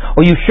week,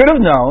 or you should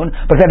have known,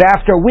 but that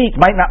after a week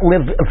might not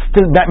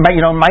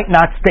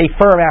stay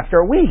firm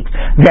after a week.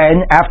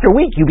 Then after a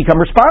week, you become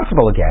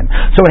responsible again.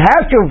 So it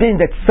has to have been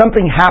that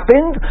something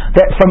happened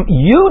that from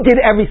you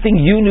did everything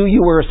you knew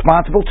you were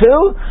responsible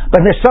to,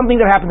 but there's something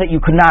that happened that you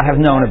could not have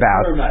known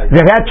about.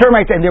 That had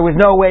termites, and there was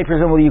no way,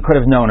 presumably, you could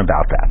have known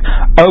about that.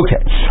 Okay.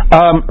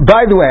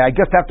 By the way, I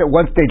just have to, at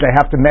one stage, I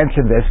have to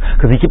mention this,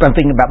 because we keep on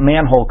thinking about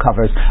manhole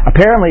covers.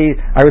 Apparently,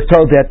 I was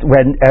told that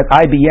at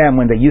IBM,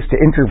 when they used to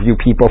interview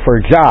people for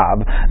a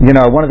job,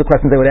 one of the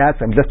questions they would ask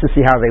them, just to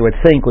see how they would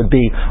think, would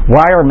be,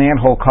 why are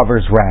manhole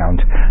covers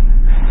round?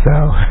 So,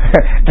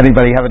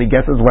 anybody have any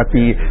guesses what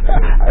the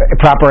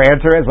proper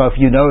answer is? Well, if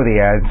you know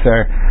the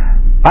answer,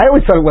 I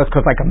always thought it was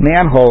because a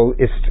manhole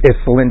is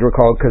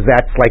cylindrical because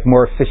that's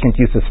more efficient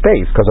use of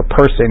space because a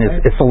person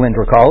is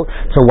cylindrical.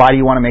 So why do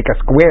you want to make a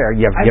square?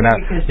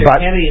 Because they're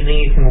heavy and then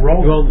you can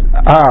roll.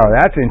 Oh,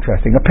 that's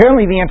interesting.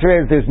 Apparently the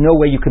answer is there's no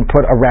way you can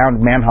put a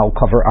round manhole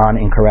cover on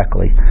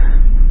incorrectly.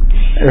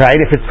 Right?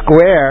 If it's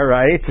square,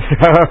 right?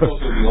 It's also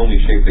the only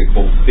shape that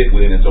won't fit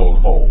within its own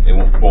hole. It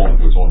won't fall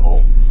into its own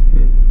hole.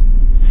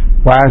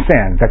 Well, I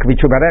understand. That could be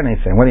true about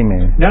anything. What do you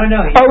mean? No.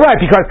 Oh, right,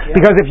 because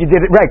if you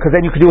did it right, because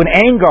then you could do an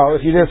angle.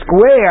 If you did a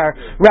square,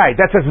 right?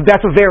 That's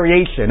a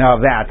variation of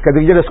that. Because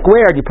if you did a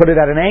square and you put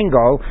it at an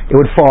angle, it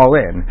would fall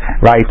in,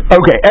 right?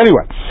 Okay.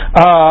 Anyway,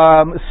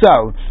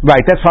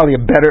 that's probably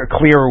a better,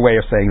 clearer way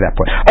of saying that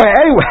point. All right.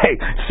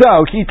 Anyway,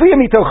 so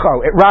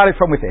it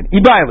rotted from within.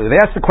 Ibailu. They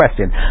asked the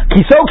question.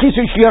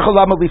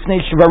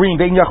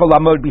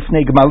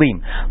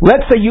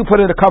 Let's say you put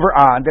a cover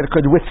on that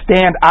could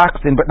withstand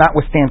oxen but not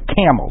withstand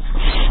camels. And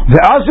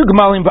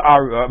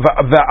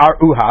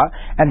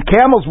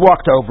camels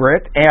walked over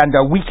it and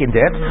weakened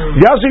it. And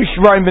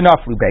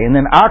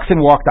then oxen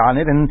walked on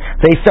it and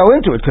they fell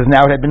into it because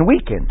now it had been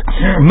weakened.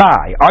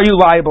 Are you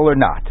liable or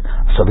not?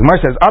 So the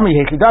Gemara says,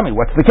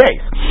 what's the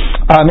case?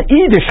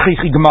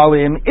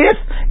 If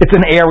it's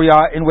an area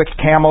in which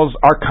camels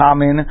are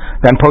common,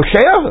 then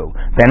posheahu.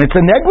 Then it's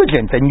a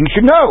negligence, and you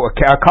should know a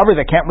cover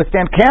that can't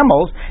withstand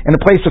camels in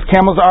a place where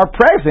camels are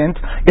present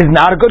is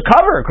not a good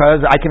cover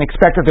because I can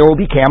expect that there will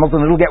be camels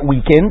and it'll get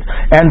weakened,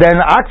 and then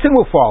oxen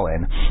will fall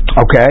in.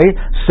 Okay,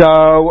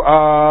 so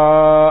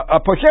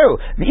posheahu.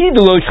 If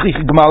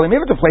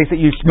it's a place that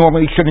you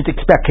normally shouldn't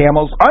expect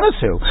camels,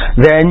 anasu,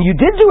 then you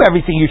did do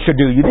everything you should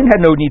do. You didn't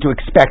have no need to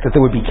expect that there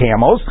would be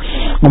camels.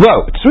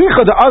 Lo,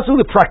 tzricha da'asu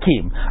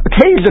leprakim.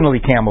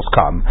 Occasionally camels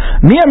come.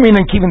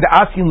 Mi'amrinan kivin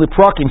da'asin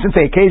leprakim. Since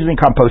they occasionally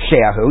come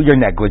posheahu, you're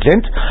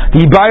negligent.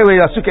 You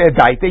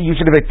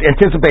should have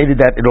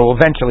anticipated that it'll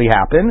eventually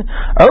happen.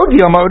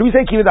 Odioma, what do we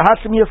say? Kivin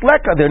da'hashim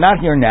yasleka. They're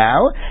not here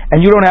now,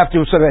 and you don't have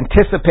to sort of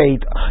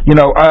anticipate,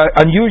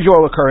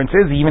 unusual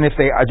occurrences, even if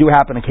they do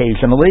happen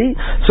occasionally.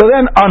 So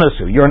then,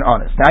 anasu, you're an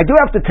honest. Now, I do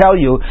have to tell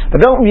you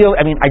that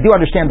I do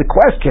understand the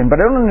question,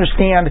 but I don't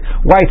understand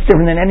why it's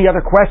different than any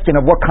other question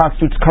of what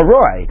constitutes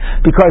karoi.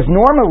 Because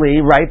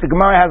normally, right, the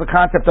Gemara has a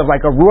concept of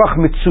like a ruach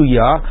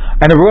mitzuya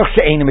and a ruach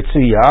she'ein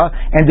mitzuya,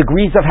 and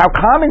degrees of how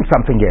common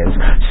something is.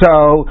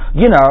 So,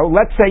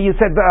 let's say you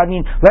said,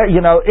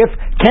 if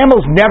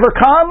camels never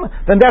come,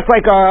 then that's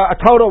like a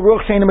total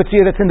ruach she'ein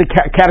mitzuya that's in the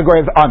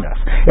category of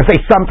anas. If they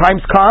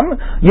sometimes come,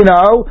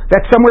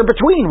 that's somewhere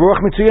between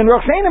ruach mitzuya and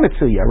ruach she'ein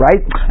mitzuya,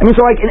 right?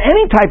 So like in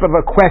any type of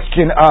a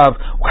question of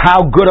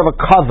how good of a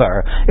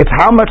cover, it's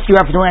how much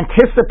you have to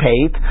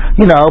anticipate,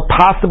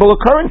 possible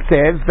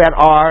occurrences that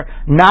are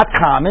not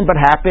common but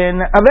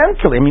happen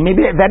eventually.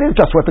 Maybe that is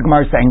just what the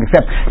Gemara is saying,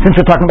 except since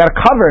we're talking about a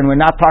cover and we're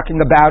not talking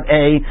about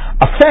a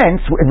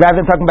fence, rather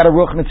than talking about a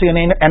ruach mitzuya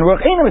and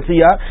ruach eina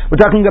mitzuya, we're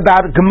talking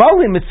about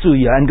gemolim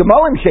mitzuya and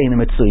gemolim sheina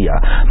mitzuya.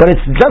 But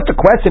it's just a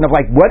question of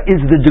like, what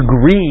is the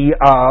degree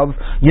of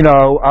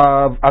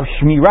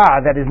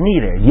shmirah that is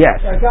needed? Yes.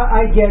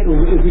 I get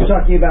if you're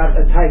talking about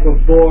a type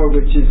of bore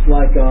which is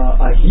like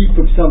a heap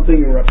of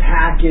something or a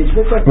package.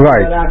 Looks like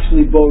right. Not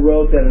actually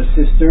borot that are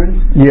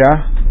cisterns.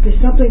 Yeah. There's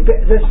something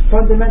that's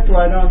fundamental.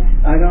 I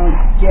don't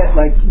get.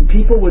 Like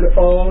people would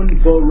own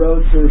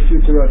borot for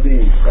future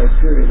Rabbi.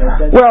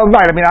 Well,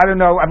 right. I don't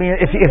know.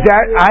 If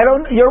that, I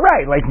don't. You're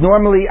right. Like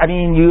normally,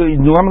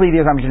 normally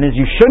the assumption is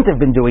you shouldn't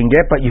have been doing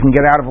it, but you can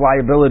get out of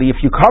liability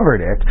if you covered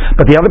it.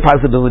 But the other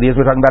possibility is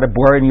we're talking about a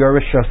bor in your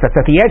rishus that's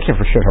at the edge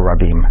of Rishut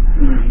HaRabim.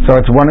 Mm-hmm. So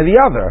it's one or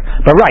the other.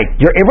 But right,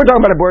 if we're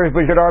talking about a bor in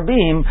Rishut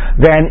HaRabim,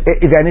 then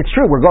it's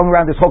true. We're going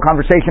around this whole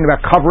conversation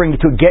about covering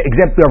to get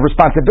exempt of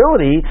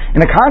responsibility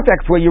in a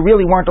context where you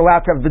really weren't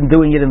allowed to have been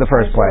doing it in the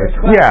first place.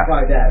 Yeah.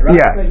 That, right?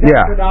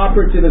 Yeah. An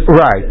operative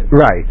Right.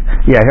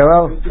 Yeah.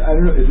 Hello. I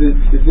don't know. Is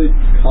it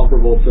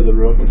comparable to the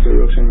ruach mitzvah,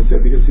 ruach shein mitzvah?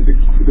 Because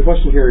the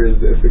question here is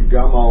if the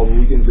gamal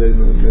weakens it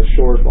and the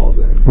shore falls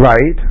in.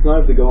 Right. It's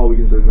not if the gamal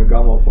weakens it and the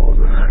gamal falls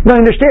in. No,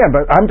 I understand,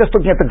 but I'm just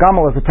looking at the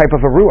gamal as a type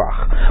of a ruach.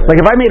 Right. Like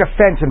if I made a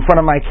fence in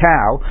front of my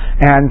cow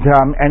and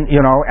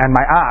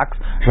my ox,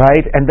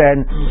 right, and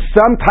then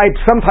some type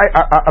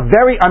a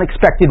very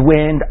unexpected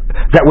wind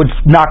that would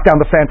knock down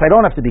the fence, I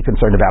don't have to be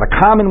concerned about. A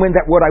common wind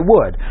that would, I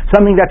would.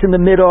 Something that's in the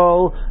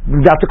middle,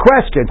 that's a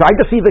question. So I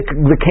just see the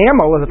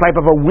camel as a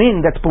type of a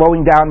wind that's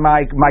blowing down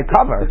my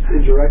cover. It's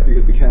indirect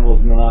because the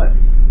camel's not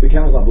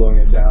blowing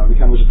it down. The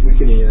camel's just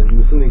weakening it,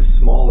 and something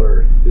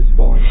smaller is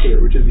falling clear,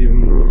 which is even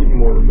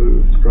more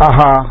removed from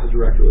the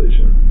direct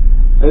relation.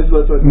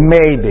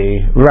 Maybe,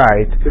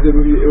 right.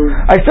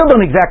 I still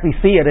don't exactly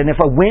see it, and if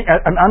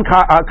an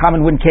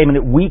uncommon wind came and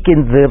it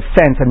weakened the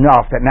fence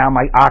enough that now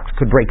my ox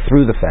could break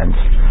through the fence.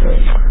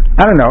 Right.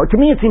 I don't know. To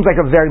me, it seems like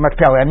a very much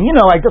pale.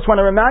 I just want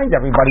to remind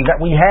everybody that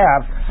we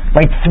have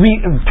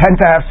tend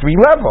to have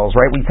three levels,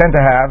 right? We tend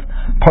to have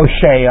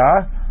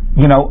poshea,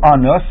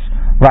 anus,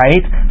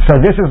 right? So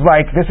this is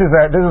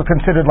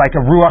considered like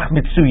a ruach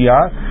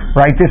mitzuya,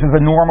 right? This is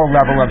a normal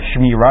level of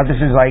shmira. This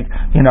is like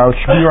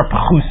shmira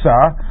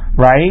pchusa,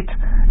 right?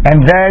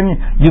 And then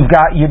you've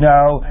got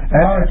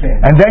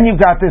and then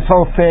you've got this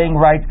whole thing,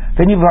 right?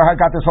 Then you've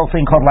got this whole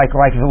thing called like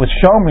if it was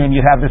Shomin,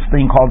 you'd have this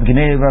thing called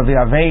Gneva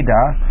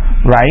v'Aveda,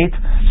 right?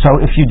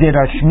 So if you did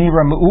a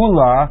Shmira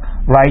Me'ula,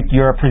 right,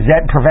 you're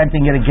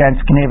preventing it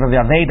against Gneva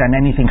v'Aveda, and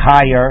anything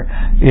higher,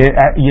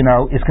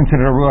 is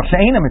considered a Ruach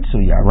She'eina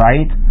Mitzuya,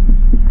 right?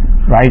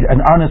 Right, an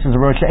honest is a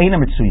Rosh Hashanah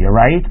Mitzuya,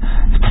 right?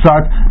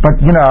 But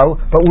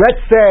let's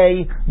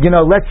say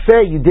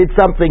you did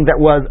something that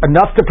was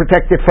enough to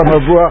protect it from a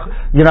ruach.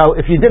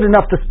 If you did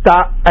enough to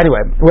stop.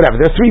 Anyway, whatever.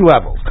 There's three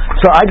levels.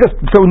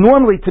 So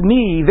normally to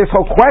me, this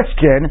whole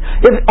question,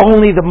 if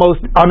only the most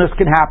honest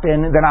can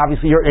happen, then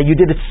obviously you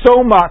did it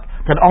so much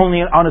that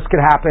only an honest can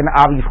happen.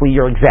 Obviously,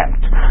 you're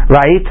exempt,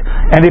 right?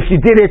 And if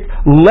you did it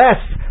less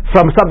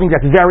from something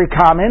that's very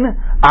common,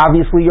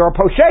 obviously you're a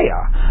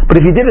poshea.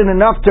 But if you did it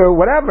enough to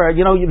whatever,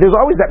 there's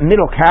always that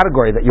middle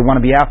category that you want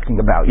to be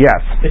asking about. Yes?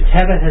 The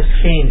teva has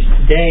changed.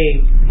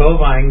 Today,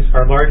 bovines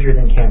are larger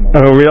than camels.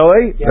 Oh,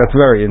 really? Yeah. That's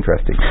very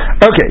interesting.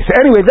 Okay, so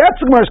anyway, that's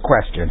the first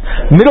question.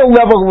 Middle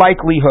level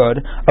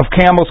likelihood of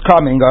camels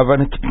coming,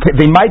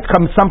 they might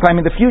come sometime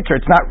in the future.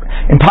 It's not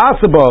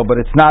impossible, but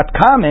it's not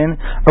common.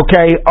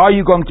 Okay, are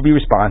you going to be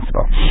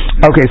responsible?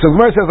 Okay, so the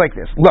verse says like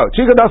this. Lo,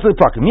 you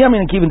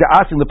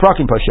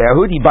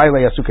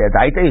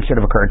should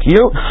have occur to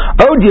you.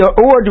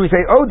 Or do we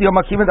say,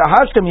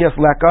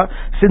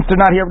 since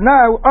they're not here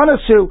now,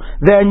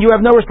 then you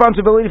have no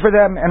responsibility for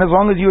them, and as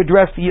long as you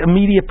address the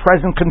immediate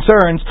present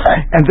concerns,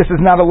 and this is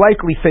not a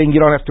likely thing,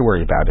 you don't have to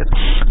worry about it.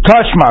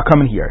 Tashma,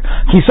 come in here.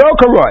 You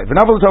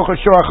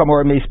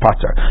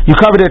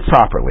covered it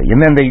properly,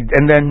 and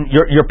then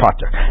you're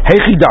pater.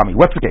 Heichidami,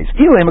 what's the case?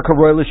 You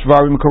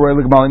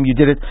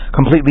did it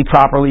completely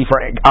properly for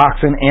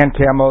oxen and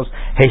camels.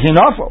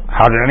 Heichinofo,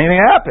 how did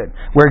anything happen?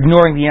 We're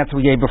ignoring the answer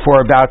we gave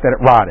before about that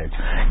it rotted.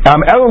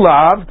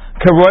 Elulav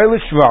karoi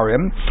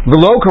l'shvarim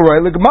v'lo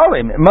karoi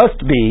l'gmalim. It must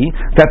be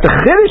that the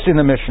chiddush in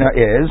the Mishnah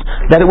is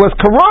that it was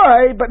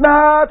karoi, but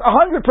not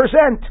 100%.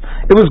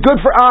 It was good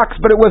for ox,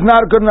 but it was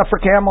not good enough for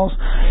camels.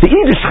 The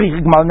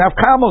now if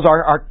camels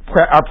are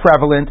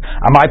prevalent,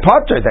 am I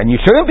potter? Then you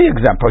shouldn't be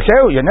exempt.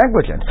 Posheu, you're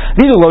negligent.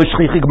 These are low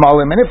shchichig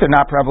malim, and if they're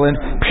not prevalent,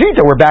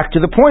 pshita, we're back to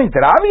the point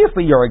that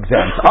obviously you're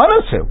exempt.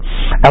 Anasu.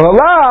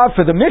 Elalah,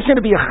 for the mission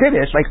to be a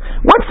chiddush, like,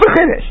 what's the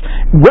chiddush?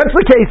 What's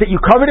the case that you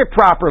covered it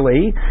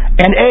properly,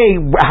 and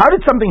how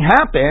did something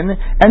happen,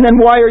 and then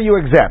why are you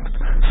exempt?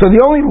 So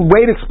the only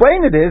way to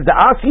explain it is the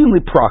asim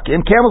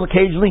liprakim, camels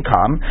occasionally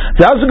come,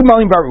 the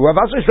azugmalim baru,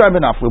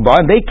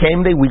 and they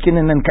came, they weakened,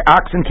 and then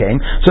oxen came.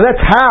 So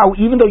that's how,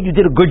 even though you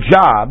did a good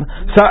job,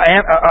 so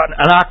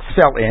an ox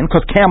fell in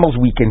because camels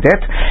weakened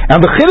it.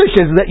 And the chiddush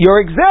is that you're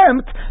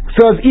exempt,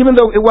 because even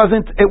though because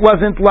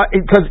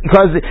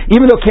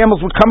even though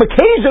camels would come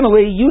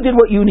occasionally, you did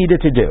what you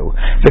needed to do.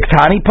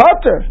 Viktani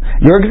potter,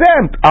 you're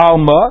exempt.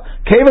 Alma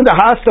kaven the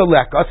hasta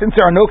leka, since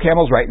there are no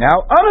camels right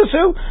now.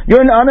 Anasu,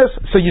 you're an anas.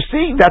 So you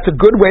see, that's a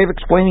good way of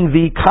explaining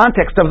the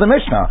context of the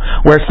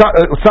Mishnah, where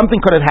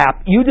something could have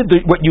happened. You did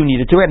what you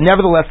needed to, and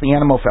nevertheless the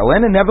animal fell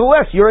in, and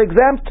nevertheless you're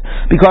exempt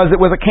because it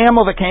was a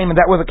camel that came, and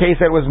that was a case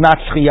that was not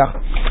shchiyah.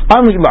 No,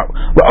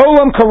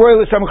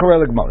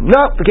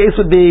 the case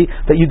would be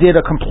that you did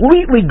a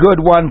completely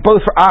good one,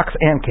 both for ox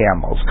and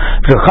camels.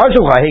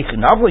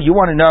 You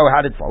want to know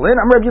how did it fall in?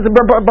 It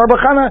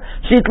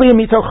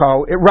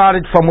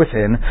rotted from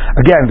within.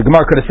 Again, the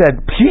Gemara could have said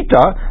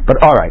pshita,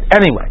 but all right.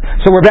 Anyway,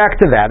 so we're back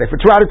to that. If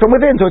it's rotted from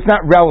within, so it's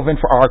not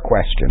relevant for our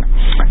question.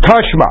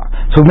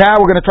 Tashma. So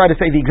now we're going to try to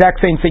say the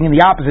exact same thing in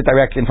the opposite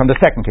direction from the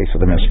second case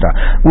of the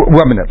Mishnah. 1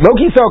 minute.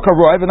 You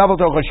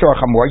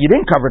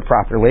didn't cover it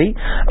properly.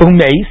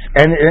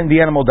 And the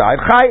animal died.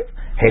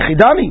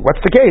 Hechidami.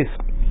 What's the case?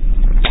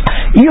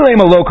 You really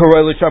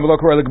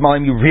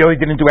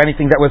didn't do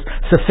anything that was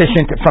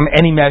sufficient from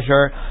any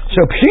measure.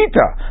 So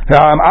pshita,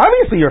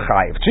 obviously you're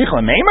chayiv. You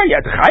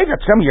had to chayiv.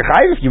 You're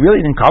chayiv if you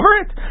really didn't cover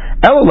it.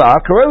 The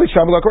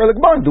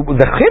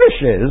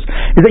chiddush is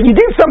that you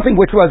did something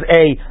which was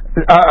a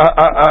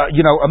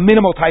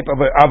minimal type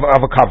of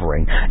a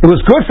covering. It was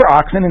good for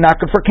oxen and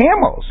not good for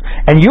camels.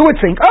 And you would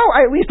think,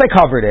 at least I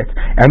covered it.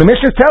 And the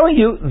Mishnah is telling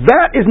you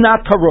that is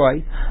not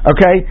karoi.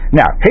 Okay.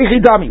 Now,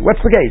 hechidami.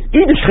 What's the case?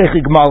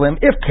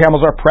 If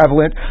camels are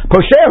prevalent,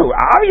 poshehu.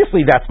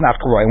 Obviously, that's not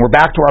karoi. And we're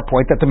back to our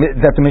point that the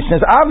Mishnah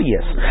is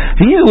obvious.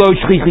 And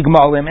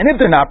if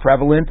they're not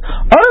prevalent,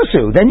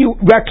 then you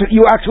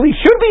actually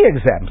should be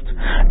exempt.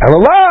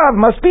 Elalav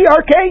must be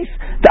our case.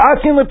 The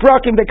asim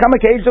leprakim, they come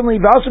occasionally.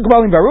 The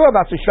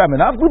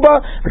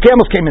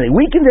camels came and they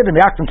weakened it, and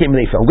the oxen came and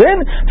they filled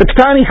in. The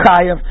ktani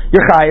chayev,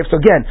 you're chayev. So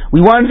again,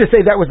 we wanted to say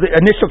that was the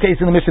initial case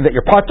in the Mishnah that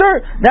you're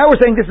pater. Now we're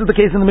saying this is the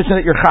case in the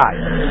Mishnah that you're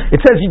chayev.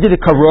 It says you did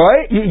it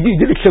karoi, you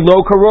did it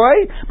shelo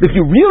karoi, but if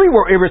you really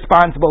were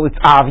irresponsible, it's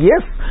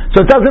obvious.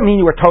 So it doesn't mean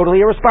you were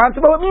totally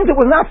irresponsible. It means it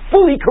was not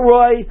fully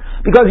karoi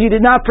because you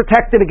did not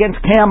protect it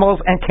against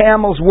camels, and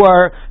camels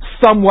were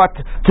somewhat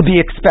to be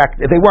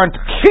expected. They weren't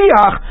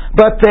shiach,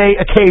 but they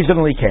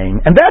occasionally came,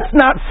 and that's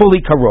not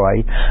fully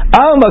karoi.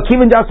 Alma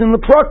kivin dasin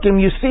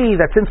leprokim. You see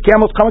that since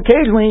camels come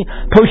occasionally,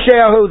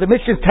 posheahu. The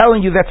Mishnah is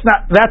telling you that's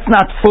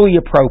not fully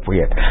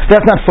appropriate.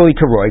 That's not fully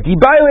karoi. It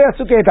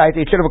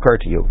should have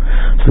occurred to you.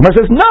 So the Gemara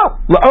says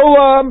no.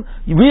 La'olam,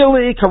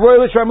 really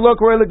karoi l'shem lo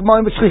karoi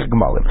l'gmalim v'shchich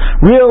gmalim.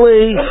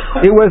 Really,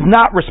 it was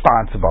not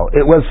responsible.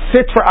 It was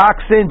fit for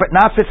oxen, but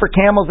not fit for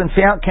camels, and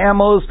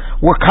camels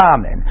were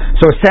common.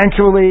 So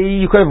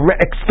essentially, you could have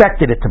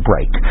expected it to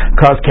break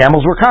because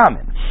camels were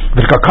common.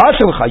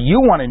 You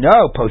want to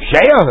know,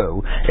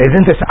 posheahu,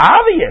 isn't this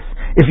obvious?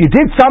 If you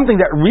did something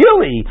that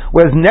really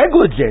was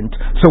negligent,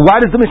 so why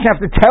does the Mishnah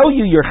have to tell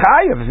you you're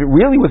chayiv? If it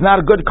really was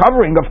not a good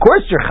covering, of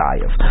course you're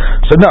chayiv.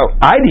 So no,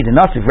 I need a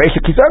nasif reisha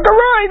kisar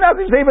karoi,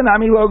 nasif seva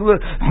nami lo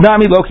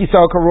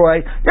kisar karoi.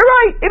 You're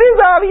right, it is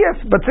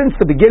obvious, but since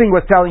the beginning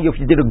was telling you if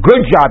you did a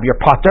good job, you're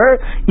pater,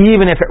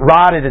 even if it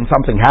rotted and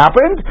something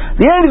happened,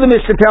 the end of the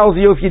Mishnah tells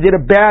you if you did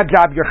a bad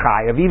job, you're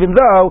chayiv, even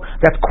though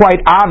that's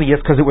quite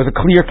obvious because it was a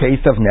clear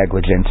case of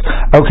negligence.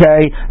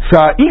 Okay, so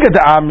Iga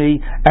da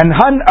Amri and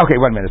Han. Okay,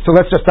 1 minute. So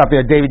let's just stop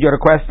there. David, you had a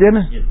question?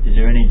 Is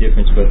there any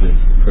difference whether the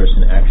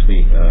person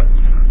actually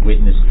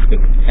witnessed the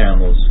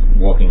camels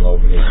walking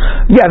over his...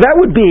 Yeah, that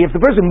would be, if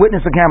the person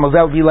witnessed the camels,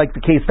 that would be like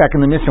the case back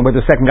in the Mishnah where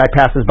the second guy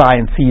passes by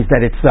and sees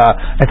that it's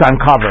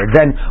uncovered.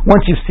 Then,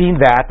 once you've seen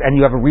that and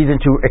you have a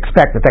reason to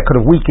expect that could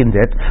have weakened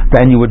it,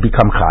 then you would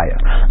become chaya.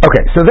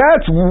 Okay, so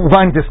that's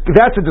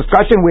a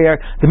discussion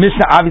where the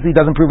Mishnah obviously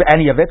doesn't prove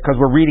any of it because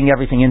we're reading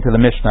everything into the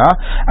Mishnah,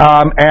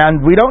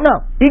 and we don't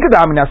know.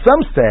 Now,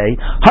 some say,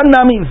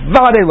 Hanami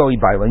vade lo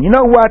ibaylan. You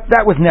know what?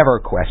 That was never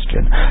a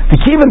question. The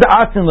kivin to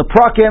asin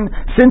leprakim,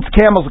 since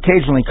camels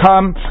occasionally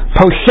come,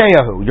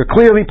 posheahu. You're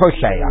clearly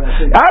poshea.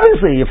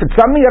 Obviously, if it's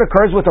something that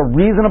occurs with a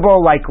reasonable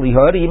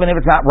likelihood, even if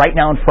it's not right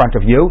now in front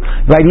of you,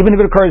 right? Even if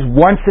it occurs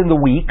once in the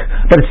week,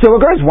 but it still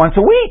occurs once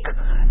a week.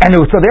 And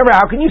so therefore,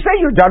 how can you say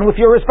you're done with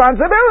your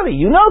responsibility?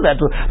 You know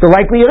that the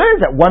likelihood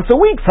is that once a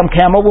week some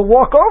camel will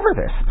walk over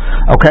this.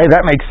 Okay,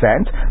 that makes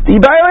sense. It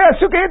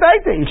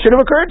should have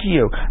occurred to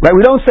you. Right?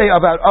 We don't say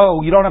about,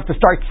 you don't have to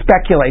start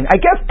speculating.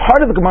 I guess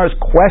part of the Gemara's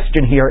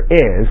question here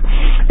is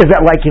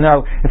that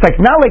it's like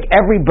not like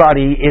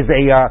everybody is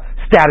a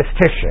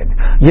statistician.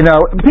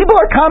 People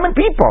are common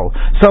people.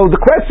 So the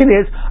question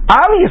is,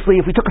 obviously,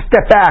 if we took a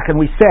step back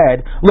and we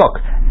said, look,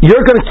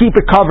 you're going to keep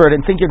it covered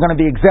and think you're going to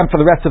be exempt for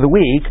the rest of the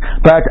week,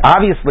 but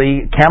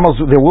obviously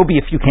there will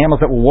be a few camels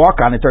that will walk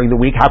on it during the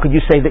week. How could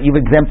you say that you've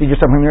exempted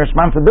yourself from your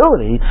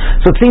responsibility?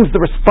 So it seems the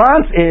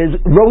response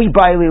is, roi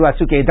baili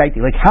lasuke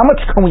daiti. Like, how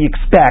much can we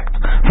expect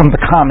from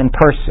the common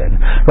person?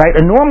 Right?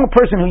 A normal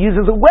person who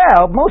uses a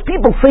well, most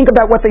people think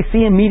about what they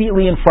see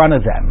immediately in front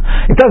of them.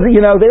 It doesn't,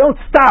 they don't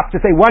stop to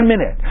say 1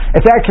 minute.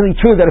 It's actually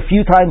true that a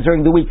few times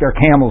during the week there are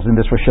camels in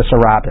this Rosh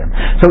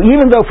Hashanah. So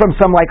even though from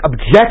some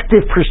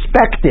objective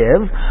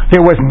perspective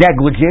there was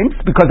negligence,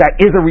 because that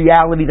is a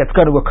reality that's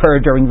going to occur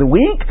during the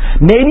week,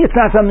 maybe it's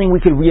not something we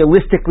could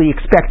realistically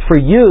expect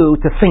for you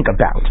to think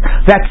about.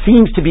 That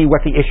seems to be what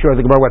the issue of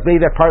the Gemara was.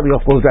 Maybe that partly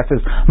also addresses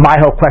my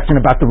whole question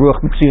about the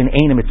Ruach Mitzuya and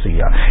Eina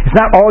Mitzuya. It's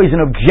not always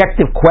an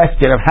objective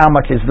question of how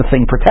much is the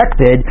thing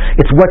protected,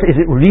 it's what is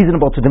it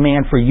reasonable to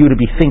demand for you to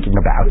be thinking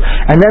about.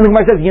 And then the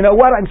Gemara says, you know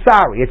what, I'm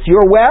sorry, it's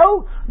your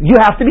well, you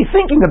have to be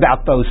thinking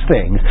about those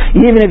things.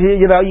 Even if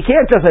you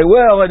can't just say,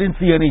 well, I didn't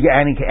see any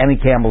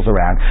camels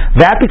around.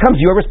 That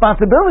becomes your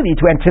responsibility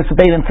to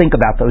anticipate and think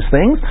about those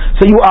things.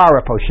 So you are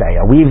a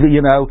posheya.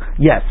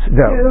 Yes,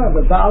 no.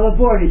 But Baal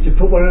Abor needs to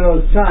put one of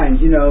those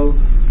signs,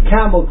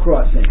 camel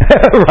crossing.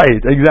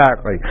 Right,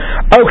 exactly.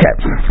 Okay,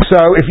 so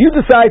if you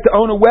decide to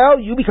own a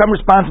well, you become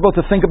responsible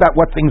to think about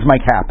what things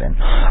might happen.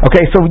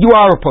 Okay, so you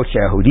are a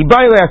posheya.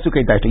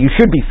 You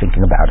should be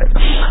thinking about it.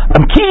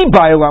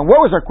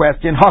 What was our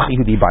question?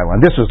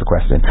 This was the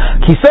question.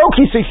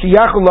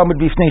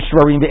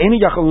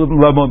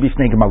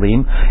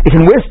 It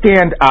can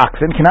withstand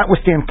oxen, cannot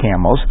withstand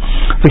camels.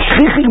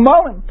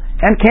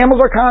 And camels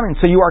are common,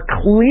 so you are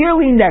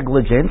clearly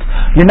negligent.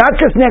 You're not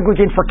just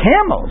negligent for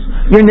camels,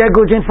 you're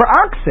negligent for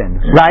oxen,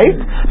 right?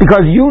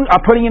 Because you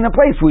are putting in a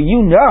place where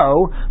you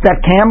know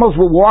that camels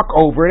will walk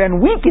over it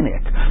and weaken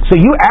it. So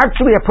you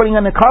actually are putting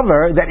on a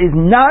cover that is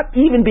not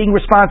even being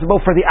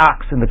responsible for the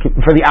ox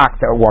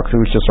that walks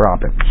through Rosh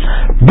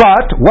Hashanah.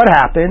 But what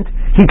happened?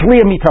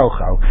 Hitliya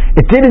mitocho.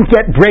 It didn't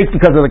break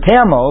because of the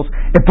camels.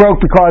 It broke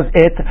because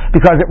it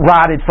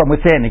rotted from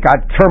within. It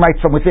got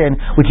termites from within,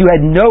 which you had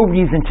no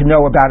reason to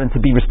know about and to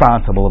be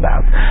responsible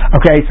about.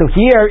 Okay, so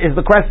here is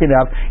the question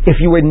of, if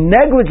you were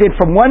negligent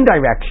from one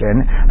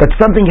direction, but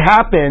something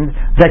happened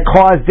that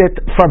caused it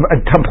from a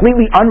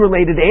completely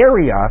unrelated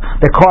area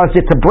that caused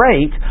it to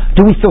break,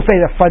 do we still say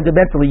that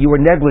fundamentally you were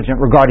negligent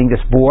regarding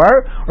this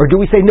bore, or do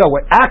we say no,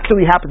 what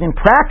actually happened in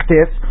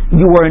practice,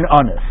 you were an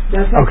honest?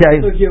 That's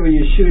like here where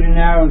you shoot an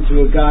arrow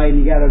into a guy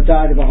and he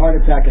died of a heart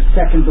attack a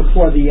second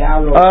before the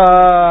arrow.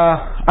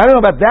 I don't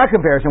know about that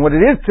comparison. What it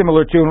is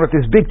similar to, and what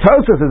this big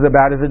Tosfos is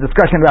about, is a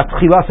discussion about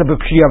tchilasa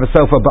b'pshia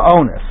v'sofa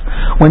ba'onus.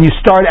 When you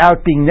start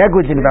out being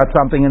negligent about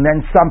something, and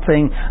then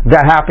something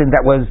that happened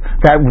that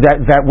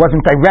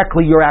wasn't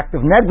directly your act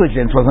of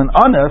negligence, was an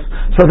honest.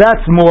 So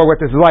that's more what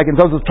this is like. And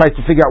Tosfos tries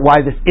to figure out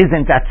why this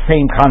isn't that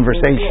same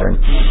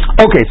conversation.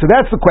 Okay, so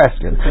that's the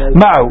question.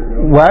 Mao,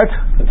 what?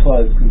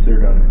 Hatla is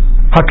considered honest.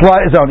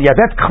 Hatla is only, yeah,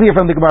 that's clear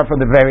from the Gemara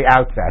from the very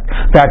outset,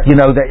 that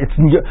that it's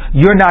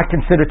you're not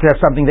considered to have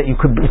something that you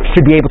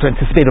should be able to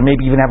anticipate or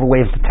maybe even have a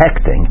way of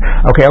detecting.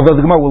 Okay, although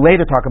the Gemara will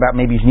later talk about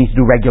maybe you need to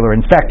do regular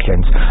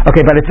inspections.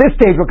 Okay, but at this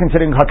stage we're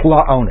considering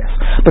Hatla onus.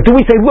 But do we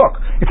say, look,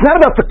 it's not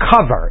about the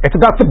cover, it's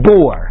about the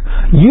bore.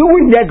 You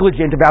were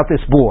negligent about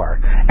this bore,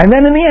 and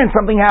then in the end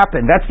something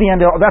happened. That's the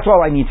end. That's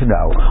all I need to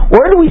know.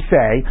 Or do we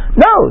say,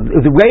 no,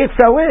 the way it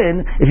fell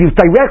in, if you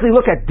directly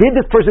look at, did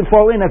this person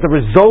fall in as a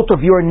result of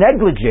your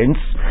negligence?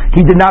 He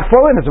did not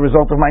fall in as a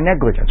result of my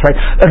negligence,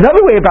 right?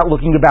 Another way about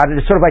looking about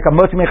it is sort of like a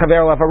moti mechaver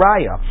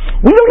lavaraya.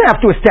 We don't have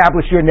to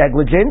establish your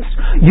negligence.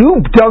 You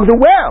dug the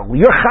well.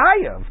 You're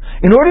chayav.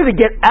 In order to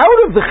get out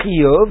of the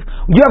chiyuv,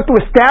 you have to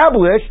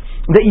establish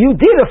that you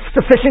did a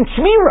sufficient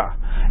shmira.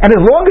 And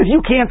as long as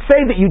you can't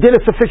say that you did a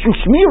sufficient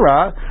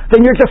shmira,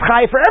 then you're just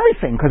chayav for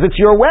everything, because it's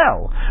your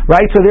well,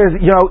 right? So there's,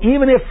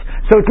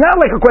 so it's not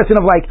like a question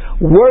of like,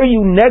 were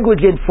you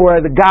negligent for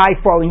the guy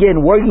falling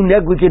in? Were you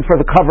negligent for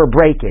the cover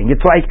breaking?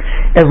 It's like,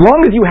 as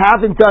long as you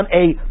haven't done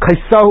a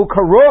kaisahu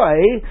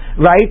karoi,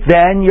 right,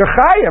 then you're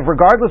chayav,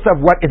 regardless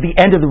of what at the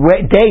end of the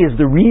day is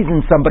the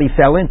reason somebody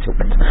fell into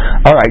it.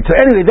 Alright, so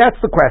anyway, that's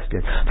the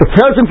question. The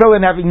person fell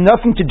in having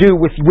nothing to do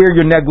with where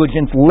your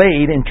negligence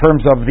laid in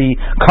terms of the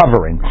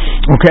covering.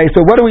 Okay,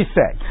 so what do we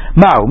say?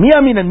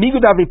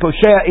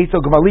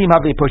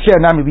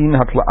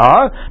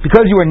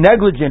 Because you were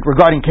negligent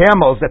regarding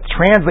camels, that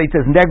translates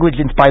as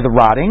negligence by the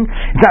rotting.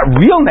 It's not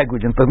real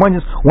negligence, but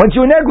once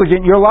you were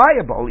negligent, you're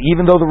liable,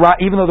 even though the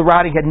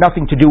rotting had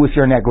nothing to do with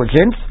your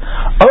negligence.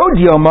 Or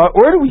do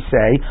we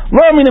say,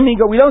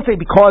 we don't say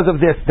because of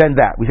this, then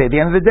that. We say at the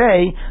end of the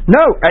day,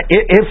 no,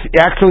 if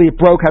actually it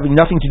broke having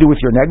nothing to do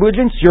with your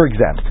negligence, you're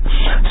exempt.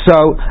 So,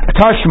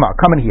 Tashma,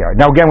 come in here.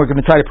 Now again, we're going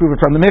to try to prove it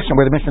from the Mishnah,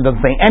 where the Mishnah doesn't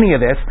say any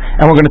of this,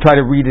 and we're going to try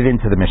to read it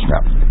into the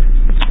Mishnah.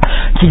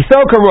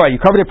 Kisel karoi, you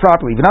covered it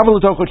properly.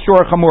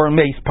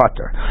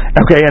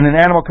 Okay, and an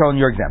animal killing,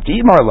 you're exempt.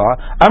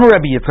 I'm a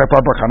Rabbi, it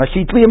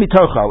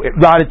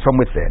rotted from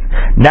within.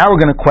 Now we're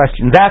going to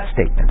question that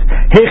statement.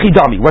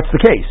 What's the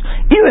case?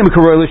 It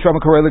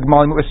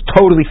was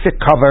totally fit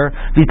cover,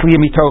 and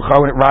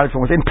it rotted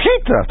from within. Of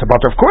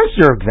course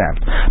you're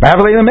exempt.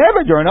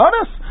 You're an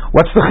honest.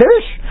 What's the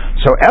chiddush?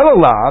 So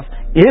elalav,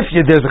 if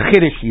there's a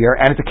chiddush here,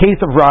 and it's a case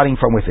of rotting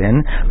from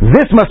within,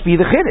 this must be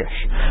the chiddush.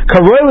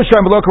 That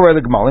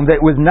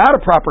it was not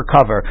a proper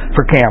cover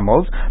for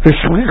camels. The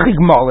shlichig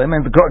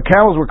and the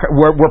camels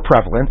were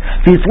prevalent.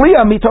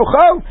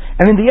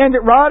 And in the end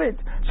it rotted.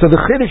 So the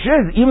chiddush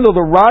is, even though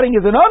the rotting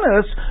is an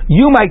onus,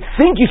 you might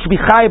think you should be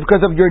chayav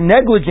because of your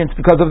negligence,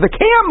 because of the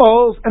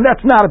camels, and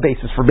that's not a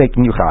basis for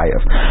making you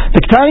chayav.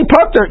 The Ketani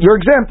Pater, you're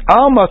exempt.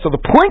 Alma, so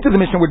the point of the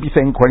Mishnah would be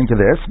saying, according to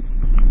this,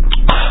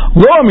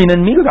 that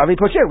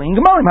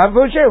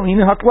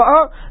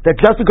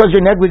just because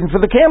you're negligent for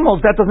the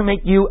camels, that doesn't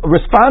make you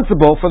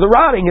responsible for the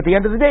rotting. At the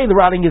end of the day, the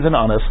rotting is an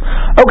onus.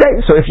 Okay,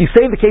 so if you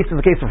say the case is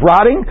the case of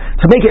rotting,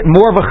 to make it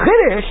more of a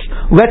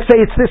chiddush, let's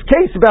say it's this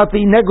case about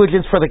the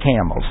negligence for the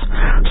camels.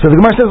 So the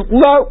Gemara says,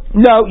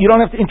 no, you don't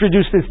have to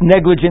introduce this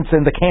negligence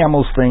and the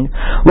camels thing.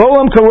 It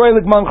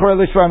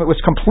was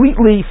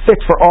completely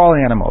fit for all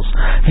animals.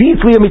 And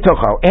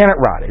it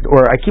rotted.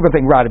 Or I keep on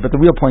saying rotted, but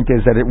the real point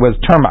is that it was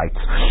termites.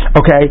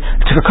 Okay? But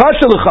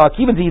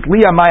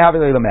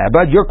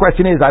your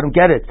question is, I don't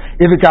get it.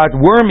 If it got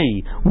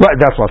wormy,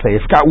 that's what I'll say.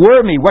 If it got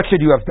wormy, what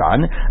should you have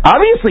done?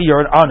 Obviously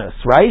you're an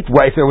honest, right?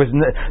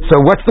 So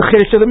what's the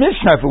chiddush of the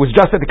Mishnah? If it was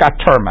just that it got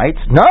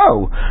termites?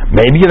 No.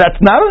 Maybe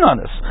that's not an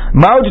honest.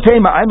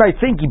 I might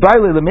think you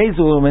have to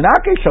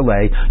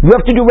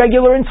do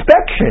regular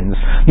inspections.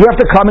 You have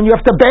to come and you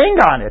have to bang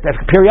on it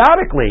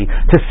periodically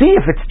to see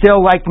if it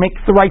still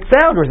makes the right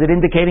sound, or is it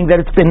indicating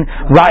that it's been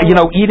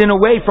eaten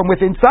away from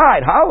within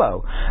inside,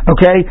 hollow.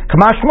 Okay?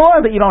 Kamash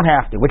more that you don't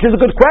have to, which is a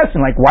good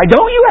question. Why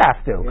don't you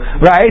have to?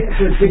 Right?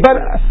 But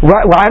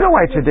I don't know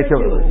why it's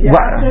ridiculous.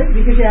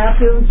 Because you have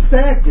to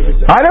inspect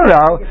it. I don't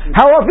know.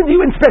 How often do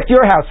you inspect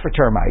your house for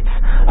termites?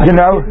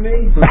 No,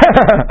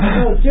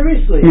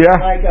 seriously. Yeah.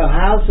 Like a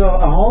house or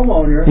a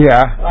homeowner.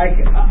 Yeah.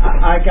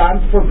 I'm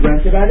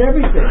progressive about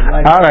everything.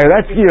 All right,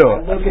 that's you.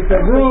 I look at the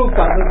roof.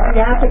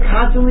 You have to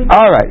constantly.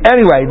 All right.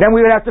 Anyway, then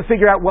we would have to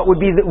figure out what would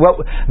be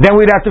then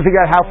we'd have to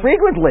figure out how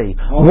frequently.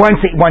 Once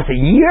a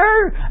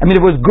year? I mean,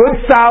 it was good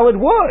solid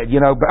wood,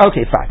 but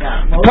okay, fine.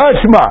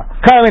 Tashma,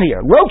 come in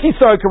here. The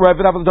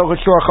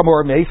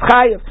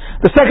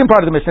second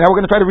part of the Mishnah. Now we're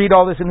going to try to read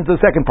all this into the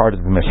second part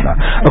of the Mishnah.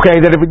 Okay,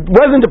 that if it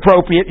wasn't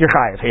appropriate, you're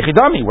chayav.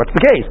 Hechidami, what's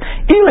the case?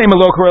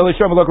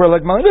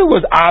 It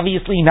was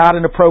obviously not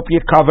an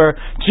appropriate cover.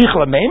 You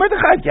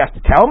have to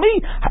tell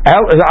me?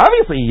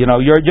 Obviously,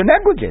 you're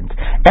negligent.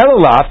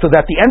 Elalav, so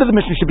that the end of the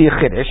Mishnah should be a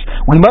chiddush.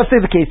 We must say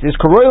the case is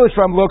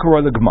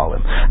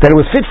that it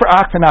was fit for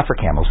ox and not for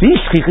camels.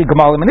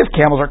 And if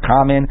camels are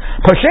common,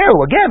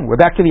 again, we're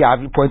back to the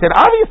obvious point that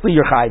obviously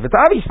you're chayiv. It's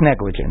obvious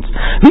negligence.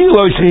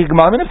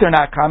 And if they're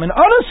not common,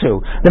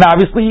 then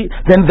obviously,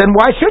 then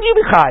why should you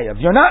be chayiv?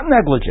 You're not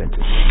negligent.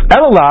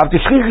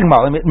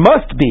 It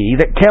must be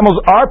that camels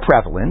are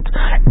prevalent,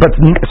 but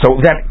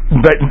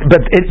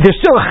there's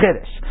still a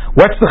chiddush.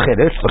 What's the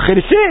chiddush? The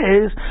chiddush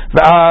is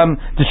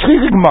the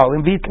shchichik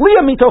malim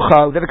v'itliya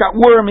mitocha, that it got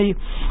wormy.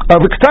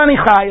 V'ktani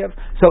chayiv.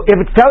 So if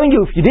it's telling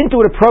you if you didn't do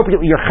it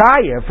appropriately, you're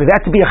chayiv, for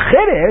that to be a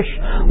chiddush,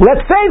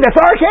 let's say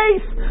that's our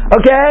case,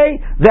 okay?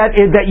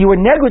 That you were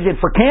negligent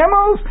for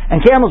camels,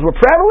 and camels were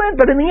prevalent,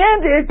 but in the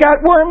end it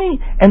got wormy,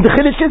 and the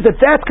chiddush is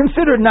that's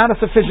considered not a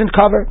sufficient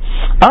cover.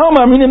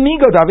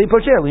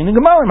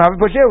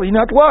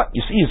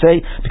 You see, you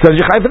say because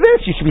you're chayiv for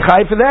this, you should be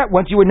chayiv for that.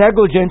 Once you were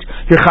negligent,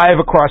 you're chayiv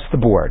across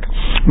the board.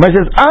 But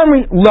says,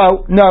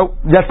 no,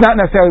 that's not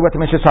necessarily what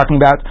the Mishnah is talking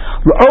about.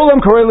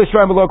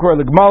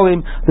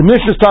 The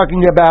Mishnah is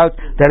talking about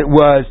that it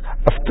was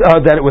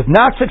that it was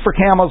not fit for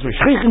camels.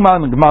 V'shchichim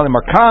malim and gemalim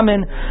are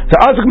common.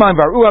 The azuk malim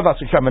v'aruah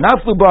v'asusham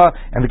v'nafluba,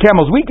 and the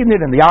camels weakened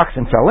it, and the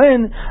oxen fell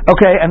in.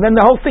 Okay, and then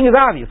the whole thing is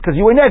obvious because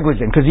you were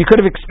negligent, because you could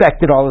have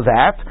expected all of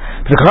that.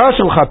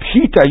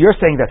 You're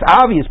saying that's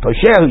obvious,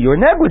 poshehu, you were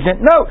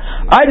negligent. No,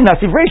 I did not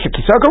see Reisha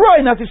kisal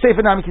karoi, not see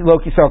sefer nami lo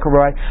kisal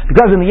karoi,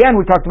 because in the end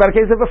we talked about a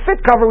case of a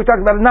fit cover, we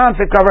talked about a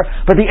non-fit cover,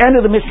 but the end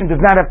of the mission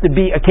does not have to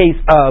be a case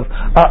of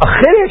a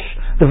chiddush.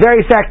 The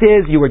very fact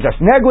is you were just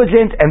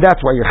negligent, and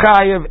that's why you're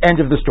chayiv. End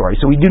of the story.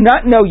 So we do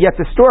not know yet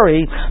the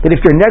story that if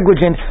you're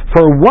negligent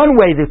for one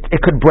way that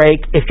it could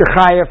break, if you're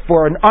chayiv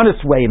for an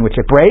honest way in which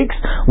it breaks.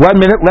 1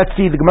 minute, let's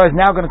see. The Gemara is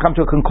now going to come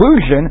to a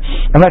conclusion,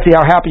 and let's see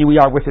how happy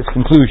we are with this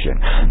conclusion.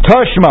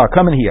 Toshma,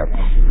 come in here.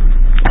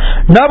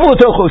 Now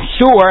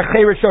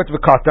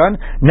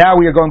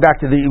we are going back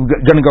to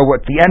going to go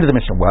what the end of the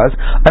mission was.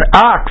 An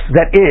ox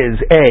that is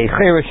a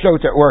cheresh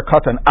shota or a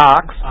katan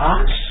ox.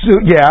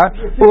 Yeah.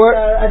 Or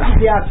I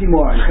think the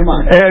oxymoron. Come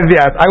on.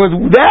 Yes, I was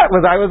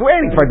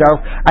waiting for Dov.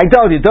 I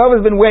told you, Dov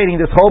has been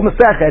waiting this whole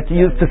masechet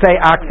to say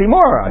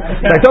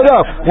oxymoron. So I told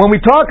Dov, when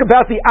we talk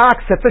about the ox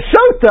that's a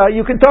shota,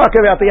 you can talk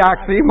about the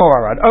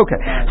oxymoron. Okay.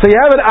 So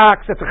you have an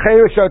ox that's a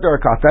cheresh shota or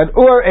a katan,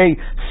 or a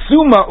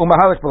suma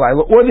umahalik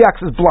b'layla, or the ox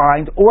is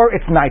blind, or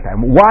it's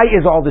nighttime. Why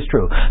is all this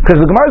true?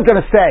 Because the Gemara is going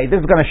to say, this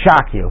is going to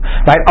shock you,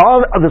 right?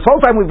 This whole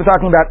time we've been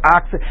talking about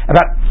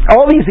about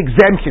all these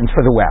exemptions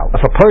for the well.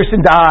 If a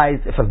person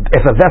dies, if a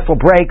vessel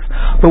breaks,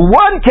 the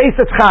one case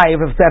that's chayiv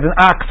is that an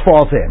ox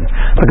falls in.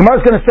 The Gemara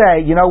is going to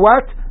say, you know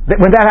what?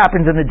 When that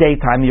happens in the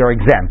daytime, you're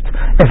exempt.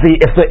 If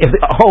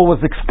the hole was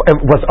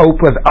exposed,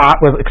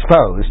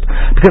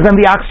 because then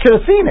the ox should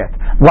have seen it.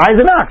 Why is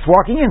an ox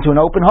walking into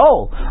an open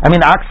hole? I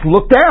mean, ox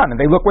look down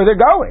and they look where they're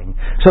going.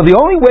 So the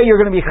only way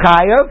you're going to be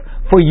chayav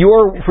for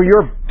your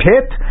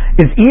pit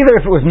is either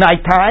if it was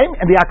nighttime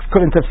and the ox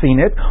couldn't have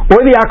seen it,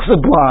 or the ox was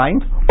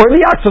blind, or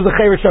the ox was a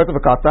cheresh shota of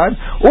a katan,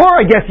 or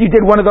I guess you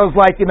did one of those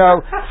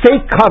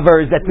fake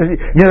covers that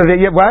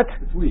what?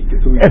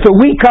 It's a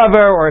weak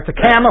cover, or it's a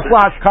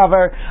camouflage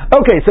cover.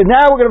 Okay, so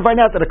now we're going to find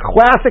out that a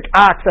classic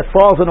ox that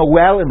falls in a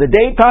well in the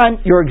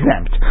daytime, you're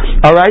exempt.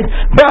 All right,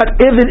 but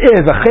if it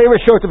is a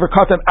cheresh shota of a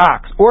katan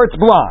ox, or it's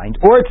blind,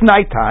 or it's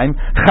nighttime,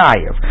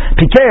 chayiv.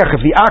 Pikeach,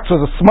 if the ox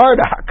was a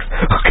smart ox,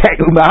 okay,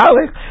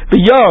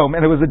 the yom,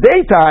 and it was a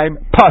daytime,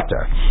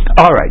 pater.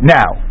 All right,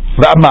 now,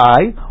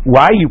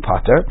 why you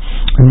pater?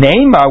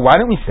 Neima, why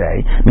don't we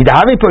say,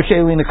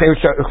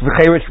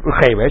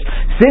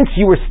 since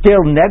you were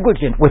still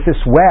negligent with this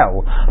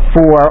well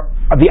for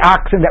the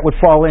oxen that would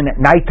fall in at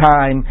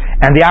nighttime,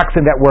 and the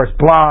oxen that were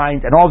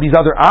blind, and all these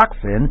other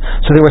oxen,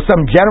 so there was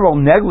some general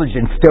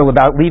negligence still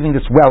about leaving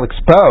this well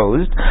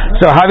exposed.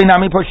 So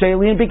havinami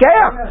posheilin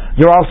bikeach,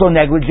 you're also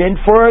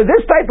negligent for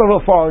this type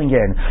of a falling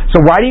in.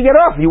 So why do you get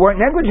off? You weren't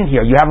negligent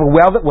here. You have a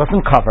well that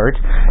wasn't covered,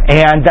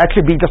 and that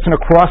should be just an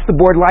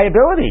across-the-board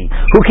liability.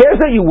 Who cares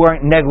that you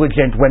weren't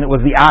negligent when it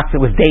was the ox, it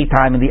was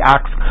daytime, and the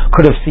ox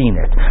could have seen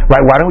it?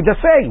 Right? Why don't we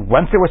just say,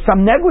 once there was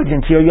some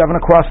negligence here, you have an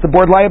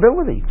across-the-board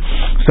liability.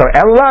 So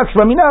you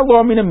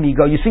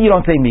see, you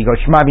don't say migo,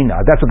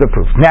 shmavina. That's a good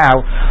proof.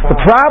 Now, the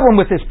problem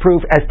with this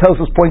proof, as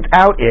Tosfos points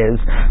out, is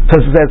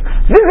Tosfos says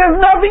this has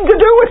nothing to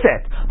do with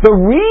it. The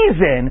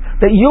reason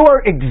that you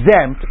are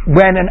exempt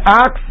when an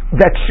ox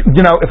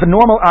if a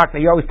normal ox,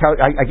 I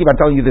keep on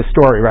telling you this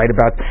story, right,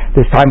 about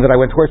this time that I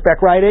went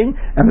horseback riding,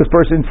 and this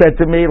person said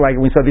to me,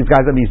 we saw these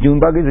guys on these dune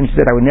buggies, and she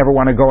said, I would never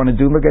want to go on a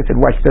dune buggy. I said,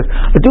 why? She says,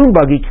 a dune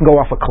buggy can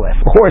go off a cliff.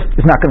 A horse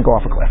is not going to go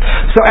off a cliff.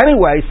 So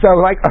anyway, so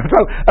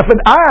if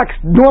an ox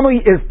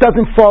normally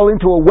doesn't fall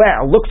into a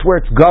well, looks where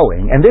it's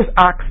going, and this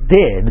ox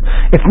did,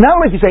 it's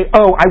not like you say,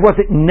 oh, I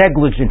wasn't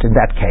negligent in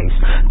that case.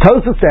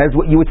 Tosfos says,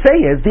 what you would say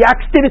is, the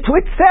ox did it to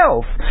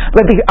itself.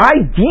 But the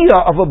idea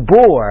of a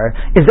boar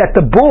is that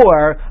the boar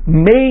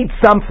made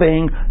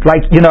something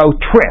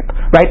trip,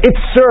 right? It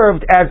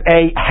served as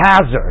a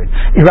hazard,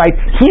 right?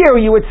 Here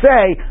you would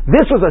say,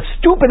 this was a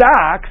stupid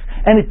ox,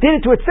 and it did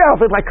it to itself.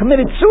 It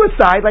committed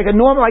suicide, like a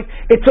normal,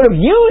 it sort of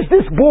used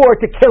this boar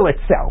to kill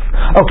itself.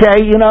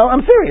 Okay,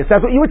 I'm serious.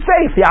 That's what you would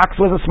say if the ox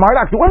was a smart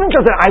ox. It wasn't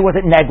just that I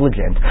wasn't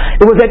negligent.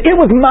 It was that it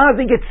was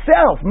mazik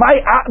itself.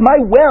 My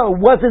well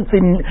wasn't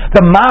the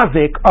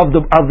mazik of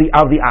the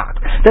ox.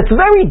 That's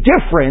very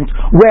different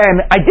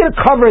when I did a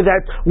cover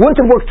that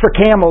wouldn't have worked for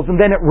camels and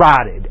then it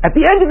rotted. At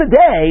the end of the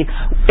day,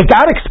 it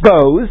got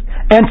exposed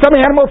and some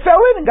animal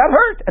fell in and got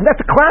hurt. And that's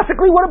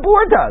classically what a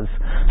boar does.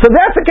 So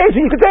that's the case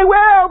where you could say,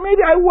 well, maybe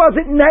I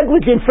wasn't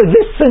negligent for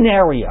this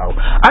scenario.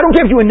 I don't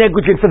care if you were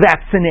negligent for that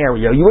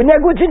scenario. You were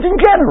negligent in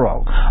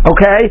general.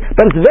 Okay?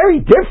 But it's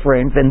very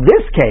different than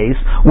this case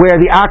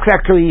where the ox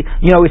actually,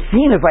 is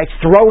seen as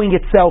throwing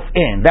itself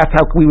in. That's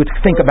how we would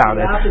think about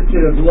it.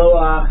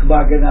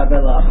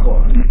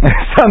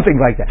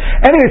 Something like that.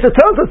 Anyway, so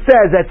Tosfos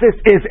says that this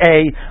is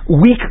a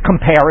weak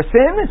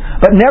comparison,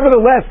 but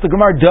nevertheless, the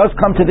Gemara does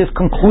come to this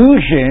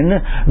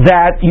conclusion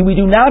that we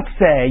do not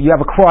say you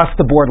have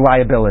across-the-board liability.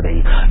 liability.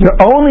 You're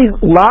only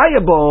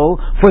liable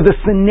for the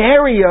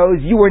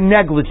scenarios you were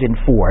negligent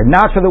for,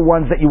 not for the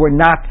ones that you were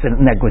not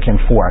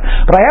negligent for.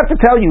 But I have to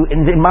tell you,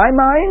 in my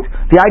mind,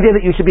 the idea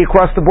that you should be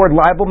across the board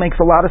liable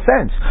makes a lot of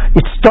sense.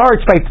 It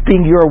starts by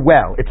being your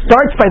well. It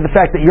starts by the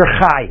fact that you're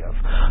chayav.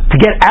 To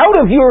get out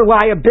of your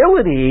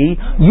liability,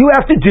 you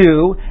have to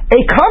do a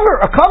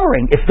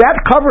covering. If that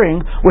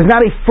covering was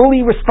not a fully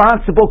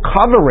responsible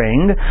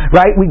covering,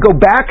 right, we go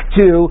back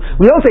to,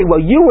 we don't say, well,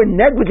 you were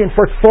negligent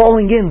for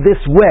falling in this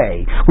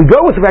way. We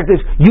go with the fact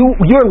that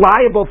you're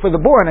liable for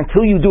the bore, and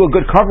until you do a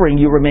good covering,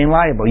 you remain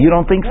liable. You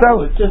don't think so?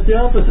 No, it's just the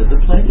opposite.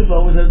 The plaintiff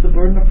always has the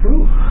burden of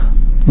proof.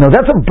 No,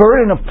 that's a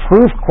burden of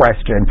proof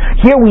question.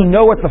 Here we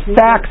know what the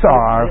facts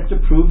are. You have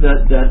to prove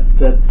that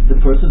the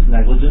person's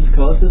negligence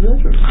caused his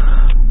injury.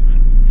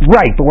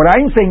 Right, but what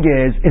I'm saying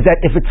is that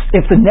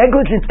if the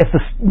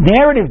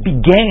narrative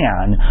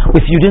began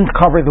with you didn't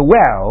cover the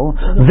well,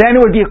 then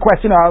it would be a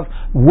question of,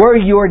 were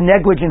your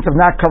negligence of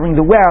not covering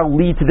the well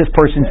lead to this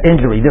person's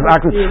injury?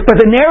 But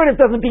the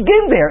narrative doesn't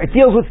begin there. It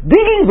deals with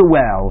digging the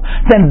well.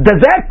 Then does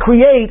that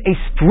create a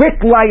strict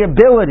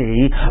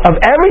liability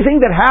of everything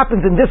that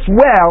happens in this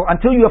well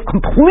until you have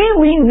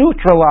completely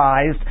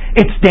neutralized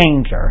its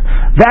danger?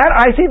 That,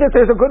 I see that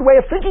there's a good way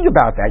of thinking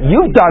about that.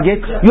 You've dug it,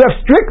 you have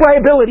strict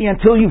liability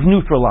until you've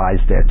neutralized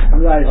it.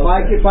 Right.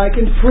 If I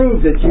can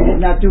prove that you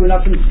did not do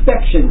enough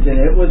inspections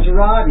and it was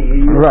rotty.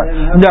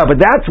 Right. No, but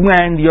that's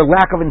when your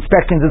lack of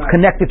inspections is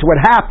connected to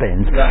what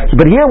happened. Right.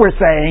 But here we're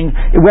saying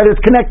whether it's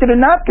connected or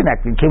not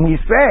connected. Can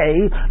we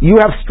say you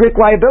have strict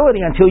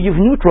liability until you've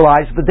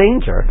neutralized the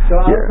danger?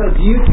 So you